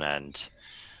generation and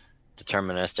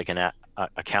deterministic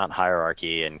account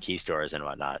hierarchy and key stores and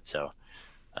whatnot. So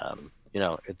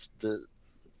it's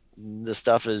the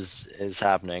stuff is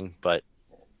happening, but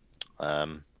as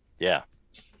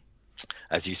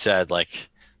you said, like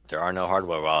there are no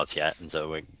hardware wallets yet, and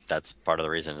so that's part of the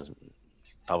reason is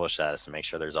publish that, is to make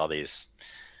sure there's all these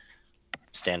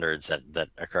standards that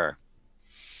occur.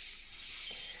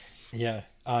 Yeah,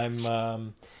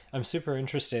 I'm super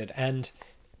interested, and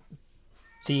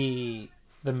the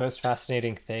most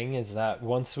fascinating thing is that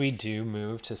once we do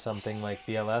move to something like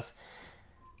BLS,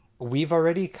 we've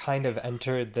already kind of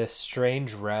entered this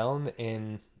strange realm.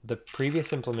 In the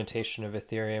previous implementation of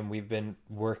Ethereum, we've been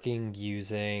working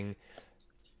using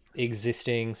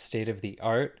existing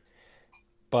state-of-the-art,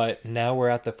 but now we're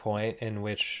at the point in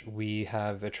which we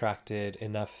have attracted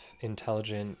enough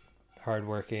intelligent,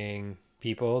 hardworking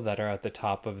people that are at the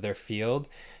top of their field,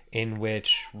 in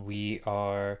which we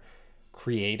are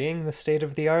creating the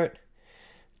state-of-the-art.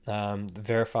 The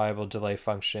verifiable delay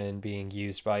function being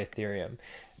used by Ethereum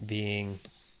being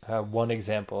one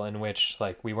example in which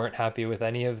like we weren't happy with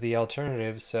any of the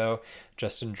alternatives, so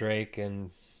Justin Drake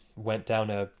went down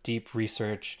a deep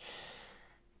research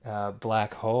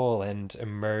black hole and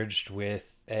emerged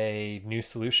with a new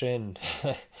solution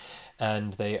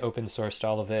and they open sourced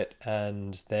all of it,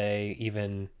 and they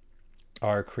even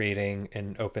are creating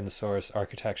an open source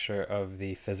architecture of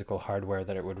the physical hardware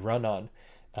that it would run on.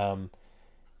 Um,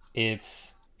 it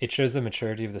shows the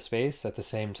maturity of the space. At the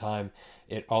same time,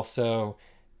 it also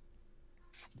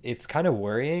it's kind of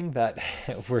worrying that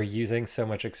we're using so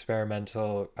much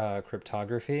experimental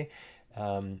cryptography,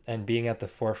 and being at the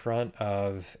forefront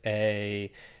of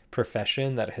a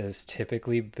profession that has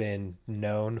typically been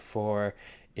known for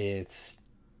its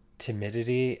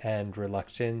timidity and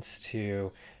reluctance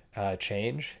to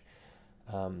change.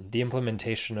 The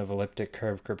implementation of elliptic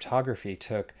curve cryptography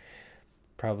took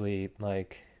probably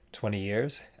like 20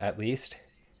 years at least,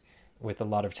 with a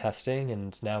lot of testing,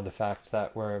 and now the fact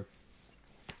that we're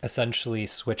essentially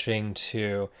switching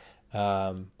to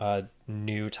a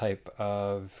new type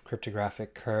of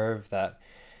cryptographic curve that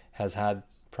has had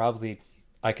probably,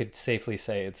 I could safely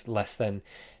say it's less than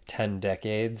 10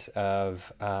 decades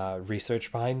of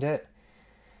research behind it.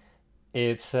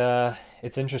 It's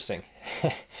interesting.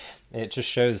 It just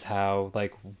shows how,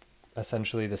 like,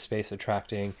 essentially the space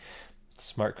attracting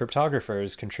smart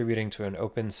cryptographers, contributing to an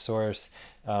open source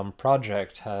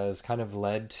project, has kind of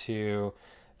led to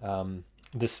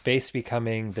the space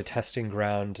becoming the testing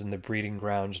ground and the breeding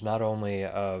ground, not only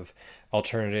of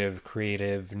alternative,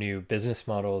 creative, new business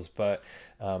models, but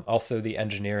also the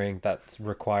engineering that's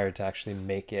required to actually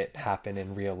make it happen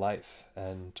in real life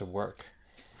and to work.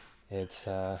 It's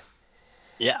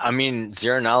Yeah, I mean,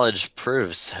 zero knowledge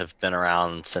proofs have been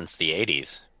around since the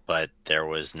 80s, but there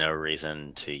was no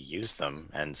reason to use them,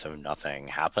 and so nothing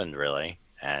happened really.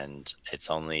 And it's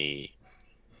only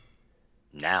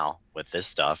now with this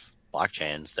stuff,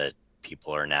 blockchains, that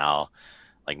people are now,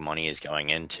 like, money is going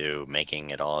into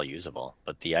making it all usable.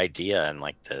 But the idea and,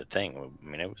 like, the thing, I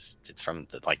mean, it's from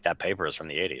like, that paper is from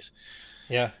the 80s.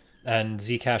 yeah. And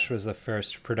Zcash was the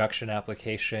first production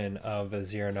application of a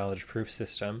zero knowledge proof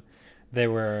system. They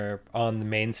were on the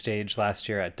main stage last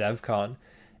year at DevCon,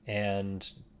 and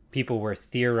people were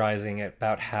theorizing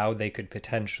about how they could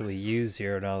potentially use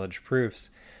zero knowledge proofs.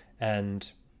 And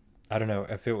I don't know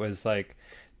if it was like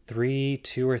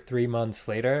 2 or 3 months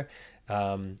later,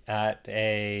 at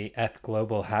a ETH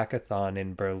Global Hackathon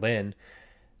in Berlin,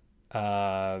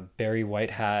 Barry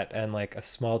Whitehat and like a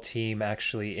small team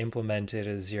actually implemented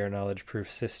a zero knowledge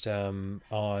proof system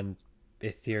on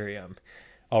Ethereum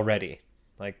already,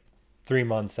 like 3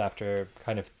 months after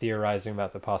kind of theorizing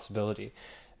about the possibility.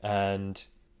 And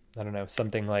I don't know,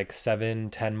 something like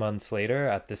 7-10 months later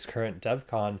at this current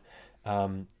DevCon,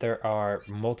 there are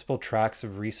multiple tracks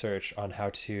of research on how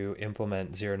to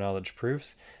implement zero knowledge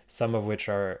proofs, some of which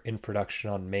are in production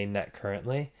on mainnet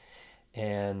currently.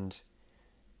 And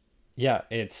yeah,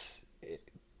 it's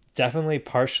definitely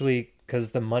partially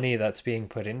because the money that's being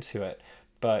put into it,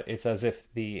 but it's as if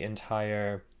the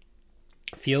entire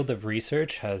field of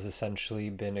research has essentially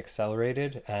been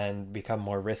accelerated and become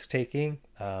more risk taking.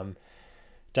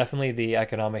 Definitely the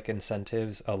economic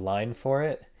incentives align for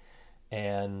it.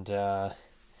 And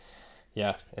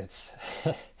yeah, it's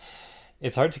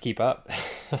it's hard to keep up.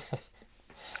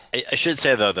 I should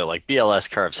say, though, that, like, BLS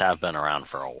curves have been around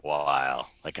for a while.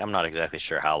 Like, I'm not exactly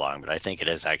sure how long, but I think it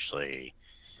is actually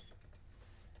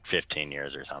 15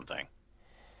 years or something.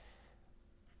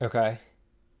 Okay.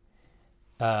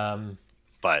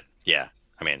 But yeah,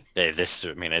 I mean, it's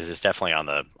definitely on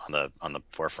the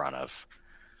forefront of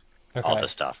all Okay.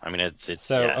 this stuff. I mean, it's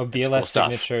So yeah, a it's cool BLS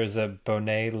stuff. signature is a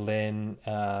Bonet Lin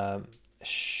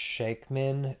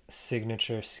Shakeman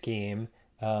signature scheme.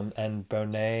 And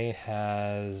Bonet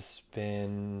has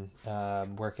been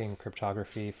working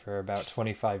cryptography for about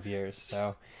 25 years.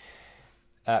 So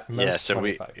at Yeah, most so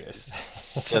 25 years.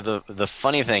 so the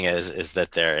funny thing is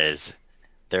that there is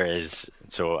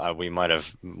so we might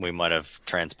have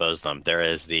transposed them. There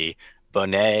is the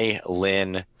Bonet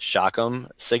Lin Shockham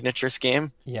signature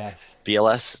scheme, Yes.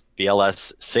 BLS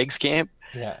SIG scheme,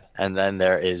 Yeah. and then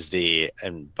there is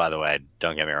and by the way,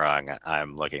 don't get me wrong,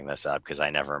 I'm looking this up because I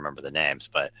never remember the names,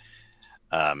 but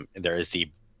there is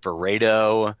the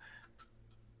Pareto.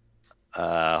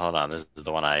 Hold on, this is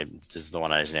the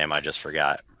one whose name I just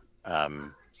forgot.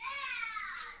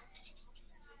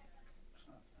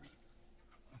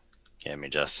 Give me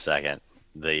just a second.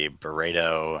 The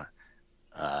Pareto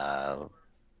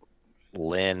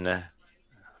Lin.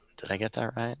 Did I get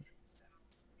that right?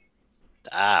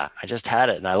 I just had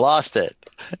it and I lost it.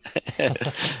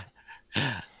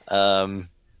 um,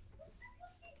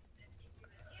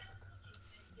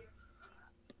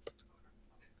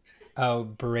 Oh,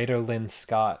 Barreto Lynn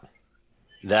Scott.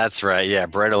 that's right. Yeah,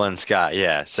 Pareto Lin Scott.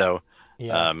 Yeah. So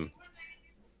Yeah. um,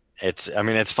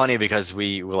 it's funny because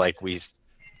we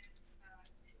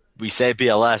we say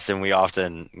BLS, and we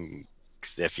often,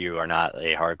 if you are not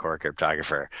a hardcore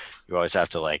cryptographer, you always have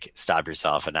to like stop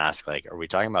yourself and ask, like, are we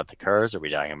talking about the curves? Or are we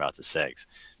talking about the SIGs?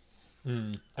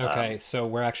 Okay, so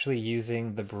we're actually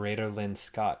using the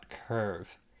Pareto-Lin-Scott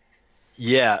curve.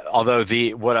 Yeah, although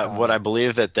what I it.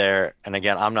 believe that they're, and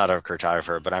again, I'm not a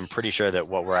cartographer, but I'm pretty sure that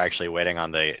what we're actually waiting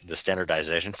on the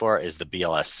standardization for is the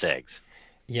BLS SIGs.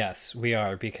 Yes, we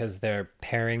are, because they're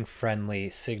pairing friendly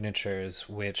signatures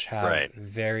which have Right.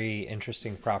 very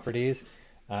interesting properties.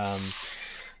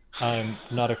 I'm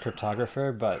not a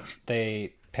cryptographer, but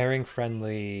they pairing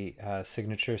friendly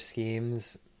signature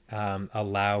schemes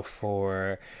allow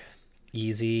for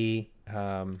easy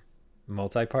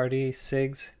multi-party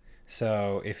SIGs.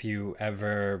 So if you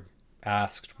ever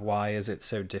asked why is it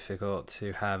so difficult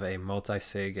to have a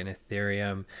multi-sig in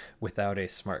Ethereum without a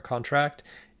smart contract,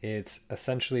 it's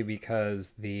essentially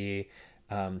because the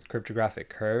cryptographic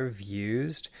curve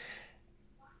used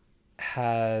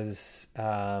has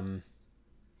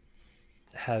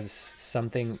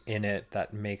something in it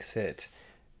that makes it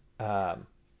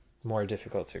more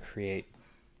difficult to create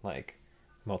like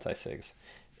multi-sigs.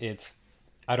 It's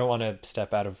I don't want to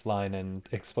step out of line and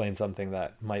explain something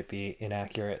that might be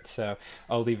inaccurate, so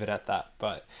I'll leave it at that.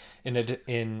 But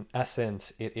in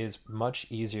essence, it is much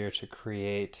easier to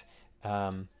create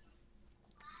N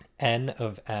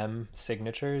of M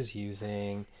signatures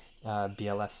using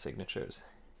BLS signatures.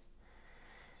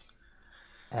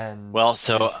 And Well,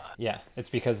 so it's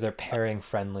because they're pairing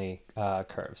friendly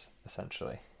curves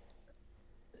essentially.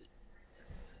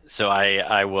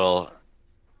 I will.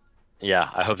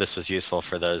 Yeah, I hope this was useful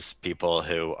for those people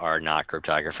who are not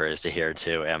cryptographers to hear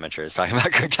two amateurs talking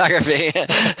about cryptography.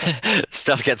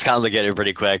 Stuff gets complicated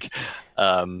pretty quick.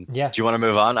 Yeah, Do you want to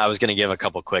move on? I was going to give a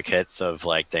couple quick hits of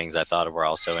like things I thought were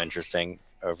also interesting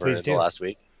over please the do. last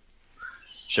week.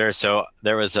 Sure. So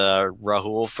there was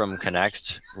Rahul from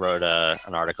Connext wrote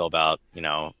an article about,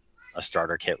 a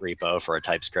starter kit repo for a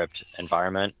TypeScript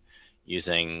environment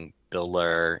using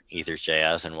Builder,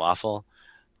 Ethers.js, and Waffle.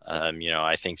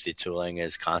 I think the tooling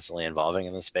is constantly evolving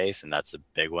in the space, and that's a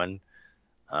big one.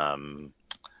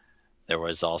 There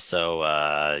was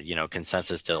also,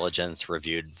 Consensus Diligence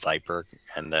reviewed Viper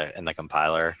and the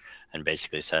compiler and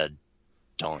basically said,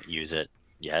 don't use it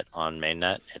yet on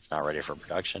mainnet. It's not ready for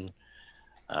production.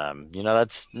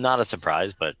 That's not a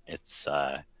surprise, but it's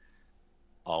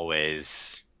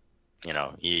always,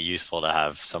 useful to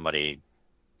have somebody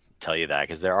tell you that,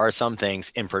 because there are some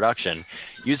things in production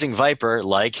using Viper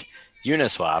like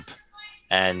Uniswap.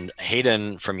 And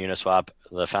Hayden from Uniswap,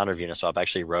 the founder of Uniswap,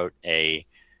 actually wrote a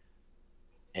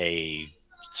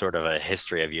sort of a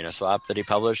history of Uniswap that he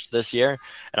published this year.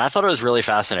 And I thought it was really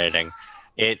fascinating.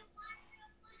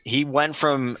 He went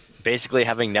from basically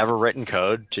having never written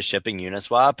code to shipping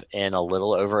Uniswap in a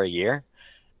little over a year.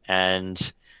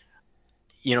 And,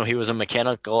 he was a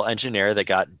mechanical engineer that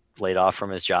got laid off from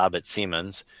his job at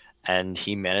Siemens, and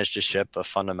he managed to ship a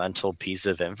fundamental piece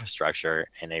of infrastructure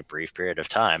in a brief period of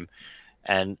time.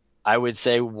 And I would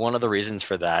say one of the reasons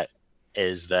for that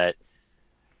is that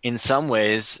in some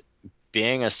ways,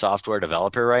 being a software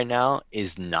developer right now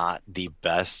is not the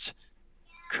best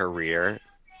career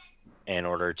in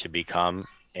order to become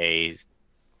a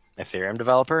Ethereum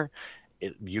developer.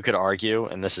 You could argue,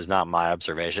 and this is not my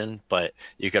observation, but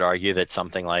you could argue that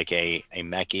something like a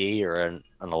mechie or an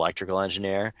electrical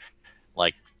engineer,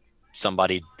 like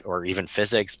somebody, or even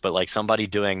physics, but like somebody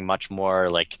doing much more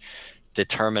like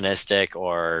deterministic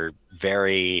or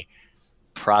very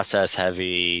process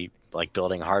heavy, like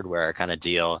building hardware kind of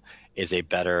deal, is a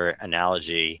better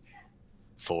analogy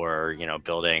for,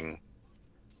 building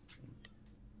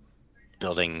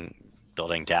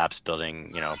dApps,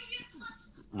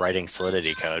 writing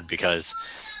Solidity code, because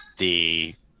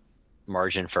the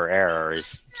margin for error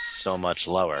is so much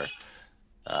lower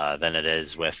than it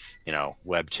is with,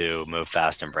 Web 2, move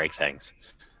fast and break things.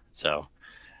 So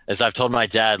as I've told my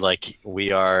dad, like,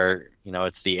 we are,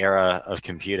 it's the era of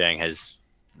computing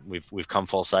we've come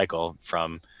full cycle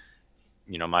from,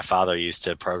 my father used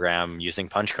to program using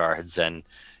punch cards, and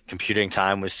computing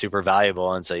time was super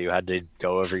valuable. And so you had to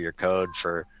go over your code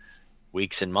for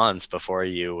weeks and months before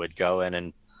you would go in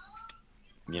and,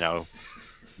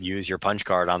 use your punch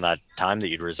card on that time that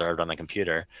you'd reserved on the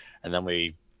computer. And then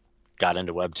we got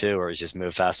into Web 2, where it's just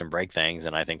move fast and break things.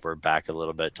 And I think we're back a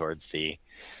little bit towards the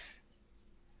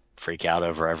freak out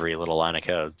over every little line of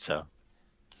code. So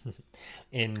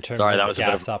in terms Sorry, of that was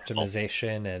gas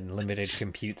optimization and limited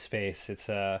compute space, it's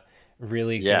a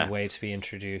really good way to be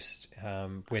introduced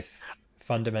with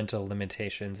fundamental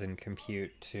limitations in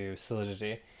compute to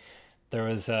Solidity. There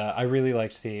was I really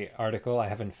liked the article. I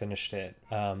haven't finished it,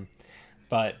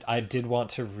 But I did want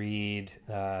to read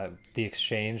the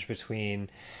exchange between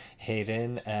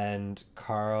Hayden and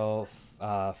Carl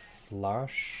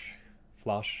Flosch.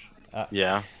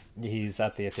 Yeah. He's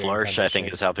at the Ethereum Flourish, I think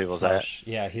Foundation. is how people say it.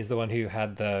 Yeah, he's the one who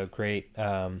had the great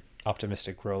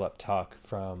optimistic roll-up talk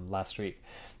from last week.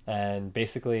 And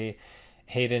basically,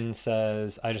 Hayden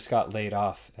says, I just got laid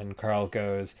off. And Carl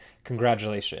goes,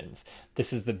 congratulations.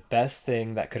 This is the best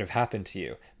thing that could have happened to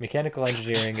you. Mechanical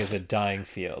engineering is a dying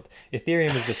field.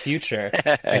 Ethereum is the future,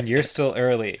 and you're still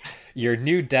early. Your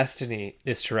new destiny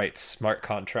is to write smart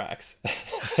contracts.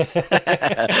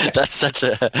 That's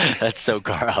so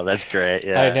Carl. That's great.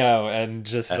 Yeah. I know. And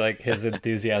just like his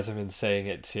enthusiasm in saying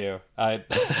it too. I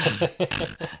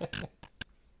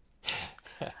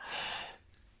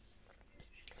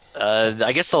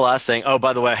guess the last thing. Oh,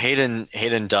 by the way,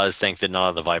 Hayden does think that none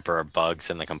of the Viper bugs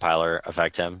in the compiler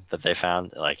affect him that they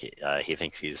found. Like he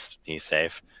thinks he's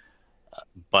safe.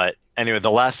 But anyway,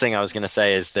 the last thing I was going to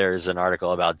say is there's an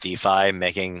article about DeFi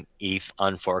making ETH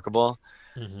unforkable,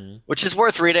 which is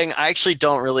worth reading. I actually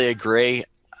don't really agree.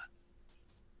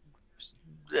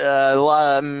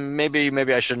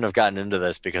 Maybe I shouldn't have gotten into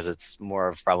this because it's more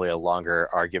of probably a longer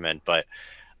argument. But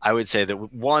I would say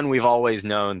that one, we've always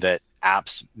known that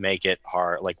apps make it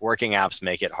hard, like working apps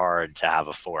make it hard to have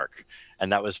a fork.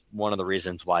 And that was one of the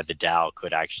reasons why the DAO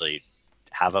could actually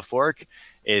have a fork,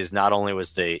 is not only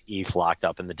was the ETH locked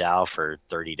up in the DAO for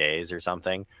 30 days or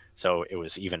something, so it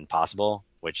was even possible,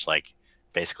 which like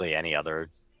basically any other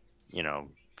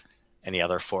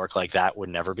fork like that would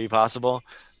never be possible.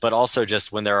 But also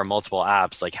just when there are multiple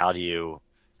apps, like how do you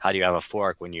have a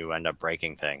fork when you end up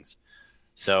breaking things?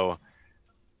 So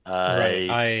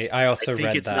right. I also think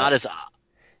read it's that. not as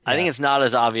I think it's not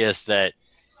as obvious that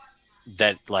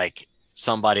like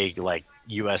somebody like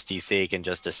USDC can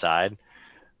just decide,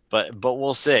 but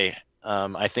we'll see.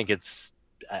 I think it's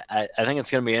going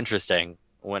to be interesting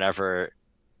whenever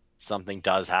something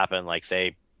does happen, like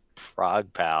say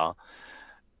ProgPal,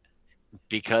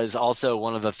 because also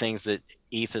one of the things that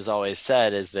ETH has always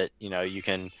said is that you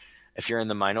can, if you're in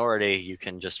the minority, you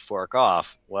can just fork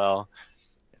off. Well,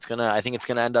 I think it's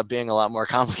gonna end up being a lot more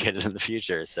complicated in the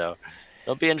future. So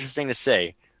it'll be interesting to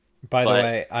see. By the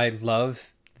way, I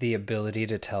love the ability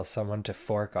to tell someone to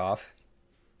fork off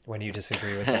when you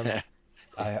disagree with them.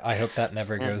 I hope that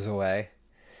never goes away.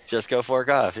 Just go fork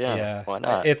off. Yeah. Why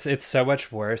not? It's so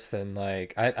much worse than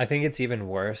like, I think it's even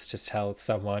worse to tell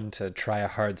someone to try a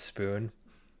hard spoon.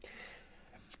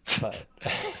 But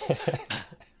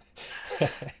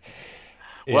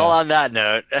well, on that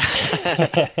note.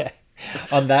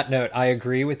 On that note, I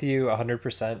agree with you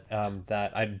 100%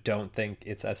 that I don't think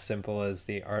it's as simple as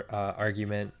the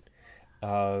argument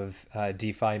of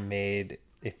DeFi made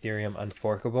Ethereum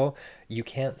unforkable. You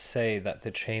can't say that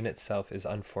the chain itself is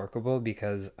unforkable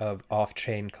because of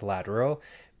off-chain collateral,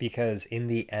 because in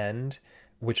the end,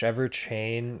 whichever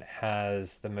chain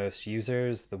has the most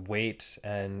users, the weight,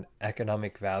 and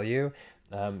economic value,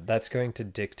 that's going to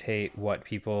dictate what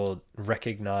people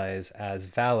recognize as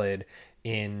valid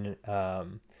in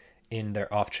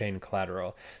their off-chain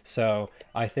collateral. So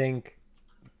I think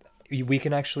we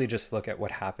can actually just look at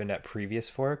what happened at previous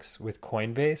forks with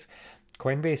Coinbase.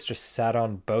 Coinbase just sat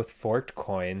on both forked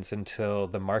coins until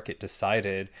the market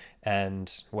decided,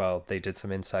 and well, they did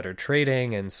some insider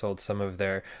trading and sold some of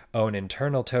their own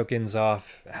internal tokens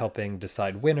off, helping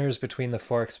decide winners between the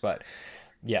forks. But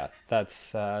yeah, that's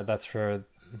for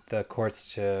the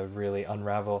courts to really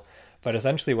unravel. But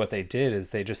essentially what they did is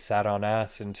they just sat on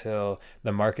ass until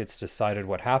the markets decided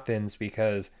what happens,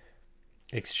 because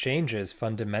exchanges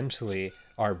fundamentally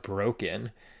are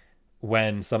broken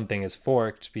when something is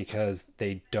forked, because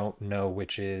they don't know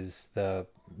which is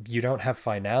you don't have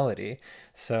finality.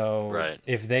 So right.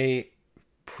 If they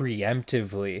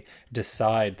preemptively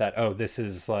decide that, oh, this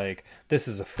is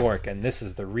a fork and this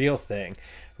is the real thing,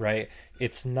 right?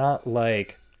 It's not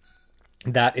like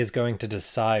that is going to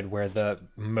decide where the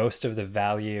most of the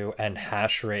value and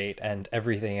hash rate and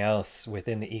everything else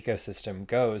within the ecosystem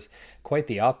goes. Quite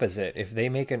the opposite. If they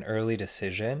make an early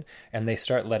decision and they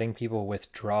start letting people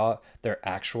withdraw their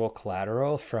actual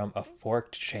collateral from a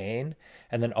forked chain,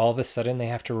 and then all of a sudden they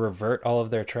have to revert all of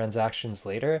their transactions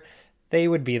later, they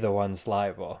would be the ones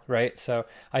liable, right? So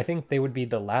I think they would be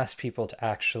the last people to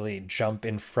actually jump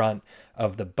in front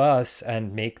of the bus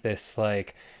and make this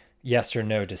like yes or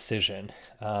no decision.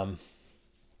 But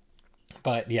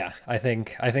yeah, I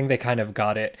think they kind of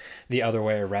got it the other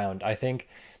way around. I think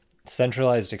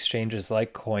centralized exchanges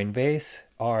like Coinbase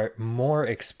are more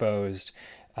exposed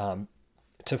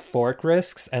to fork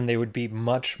risks, and they would be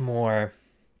much more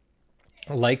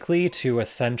likely to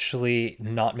essentially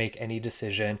not make any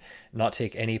decision, not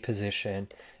take any position,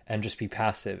 and just be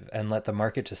passive and let the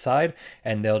market decide.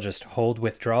 And they'll just hold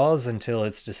withdrawals until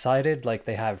it's decided, like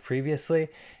they have previously.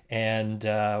 And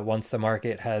once the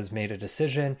market has made a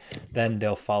decision, then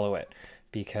they'll follow it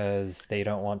because they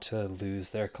don't want to lose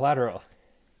their collateral.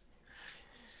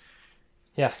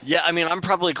 Yeah. Yeah, I mean, I'm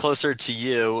probably closer to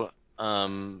you,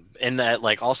 in that,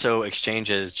 like, also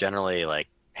exchanges generally, like,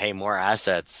 hey, more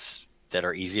assets that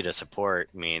are easy to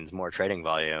support means more trading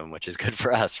volume, which is good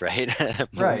for us, right?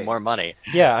 Right. More money.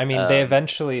 Yeah, I mean, they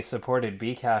eventually supported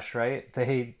Bcash, right?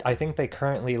 I think they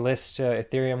currently list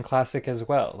Ethereum Classic as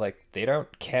well. Like, they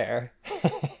don't care,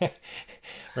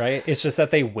 right? It's just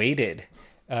that they waited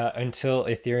until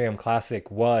Ethereum Classic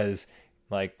was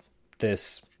like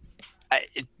this,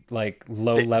 like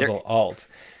low level alt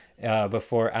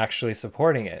before actually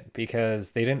supporting it,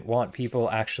 because they didn't want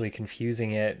people actually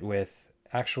confusing it with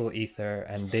actual ether,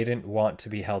 and they didn't want to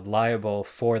be held liable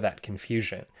for that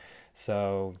confusion.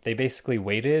 So they basically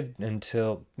waited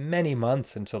until many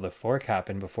months until the fork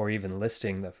happened before even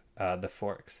listing the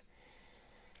forks.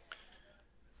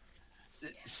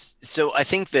 So I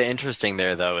think the interesting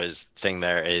thing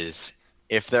there is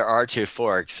if there are two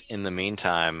forks in the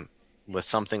meantime with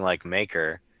something like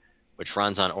Maker, which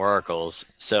runs on oracles.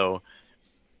 So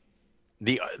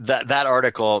that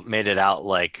article made it out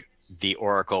like the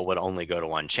oracle would only go to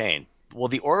one chain. Well,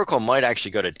 the oracle might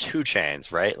actually go to two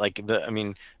chains, right? Like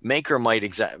Maker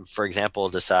might, for example,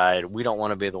 decide we don't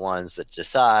want to be the ones that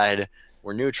decide.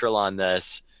 We're neutral on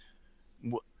this.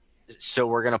 So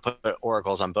we're going to put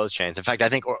oracles on both chains. In fact, I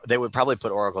think they would probably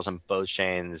put oracles on both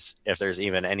chains if there's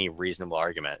even any reasonable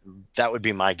argument. That would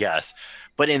be my guess.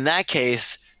 But in that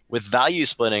case, with value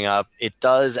splitting up,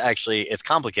 it's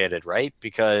complicated, right?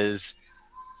 Because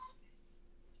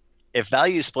if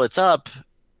value splits up,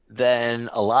 then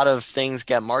a lot of things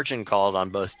get margin called on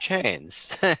both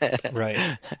chains. Right.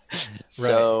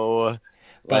 So,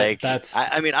 but that's...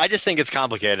 I just think it's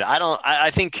complicated. I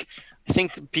think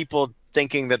people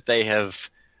thinking that they have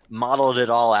modeled it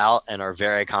all out and are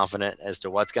very confident as to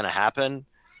what's going to happen,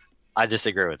 I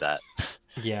disagree with that.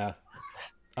 Yeah,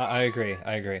 I agree.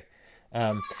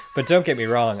 But don't get me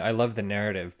wrong, I love the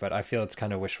narrative, but I feel it's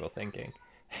kind of wishful thinking.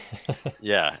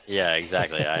 Yeah,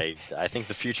 exactly. I think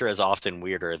the future is often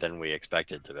weirder than we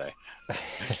expect it to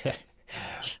be.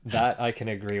 That I can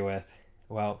agree with.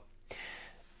 Well,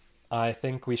 I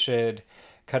think we should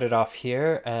cut it off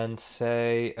here and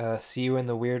say see you in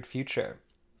the weird future.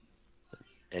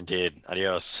 Indeed.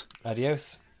 Adios.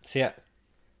 Adios. See ya.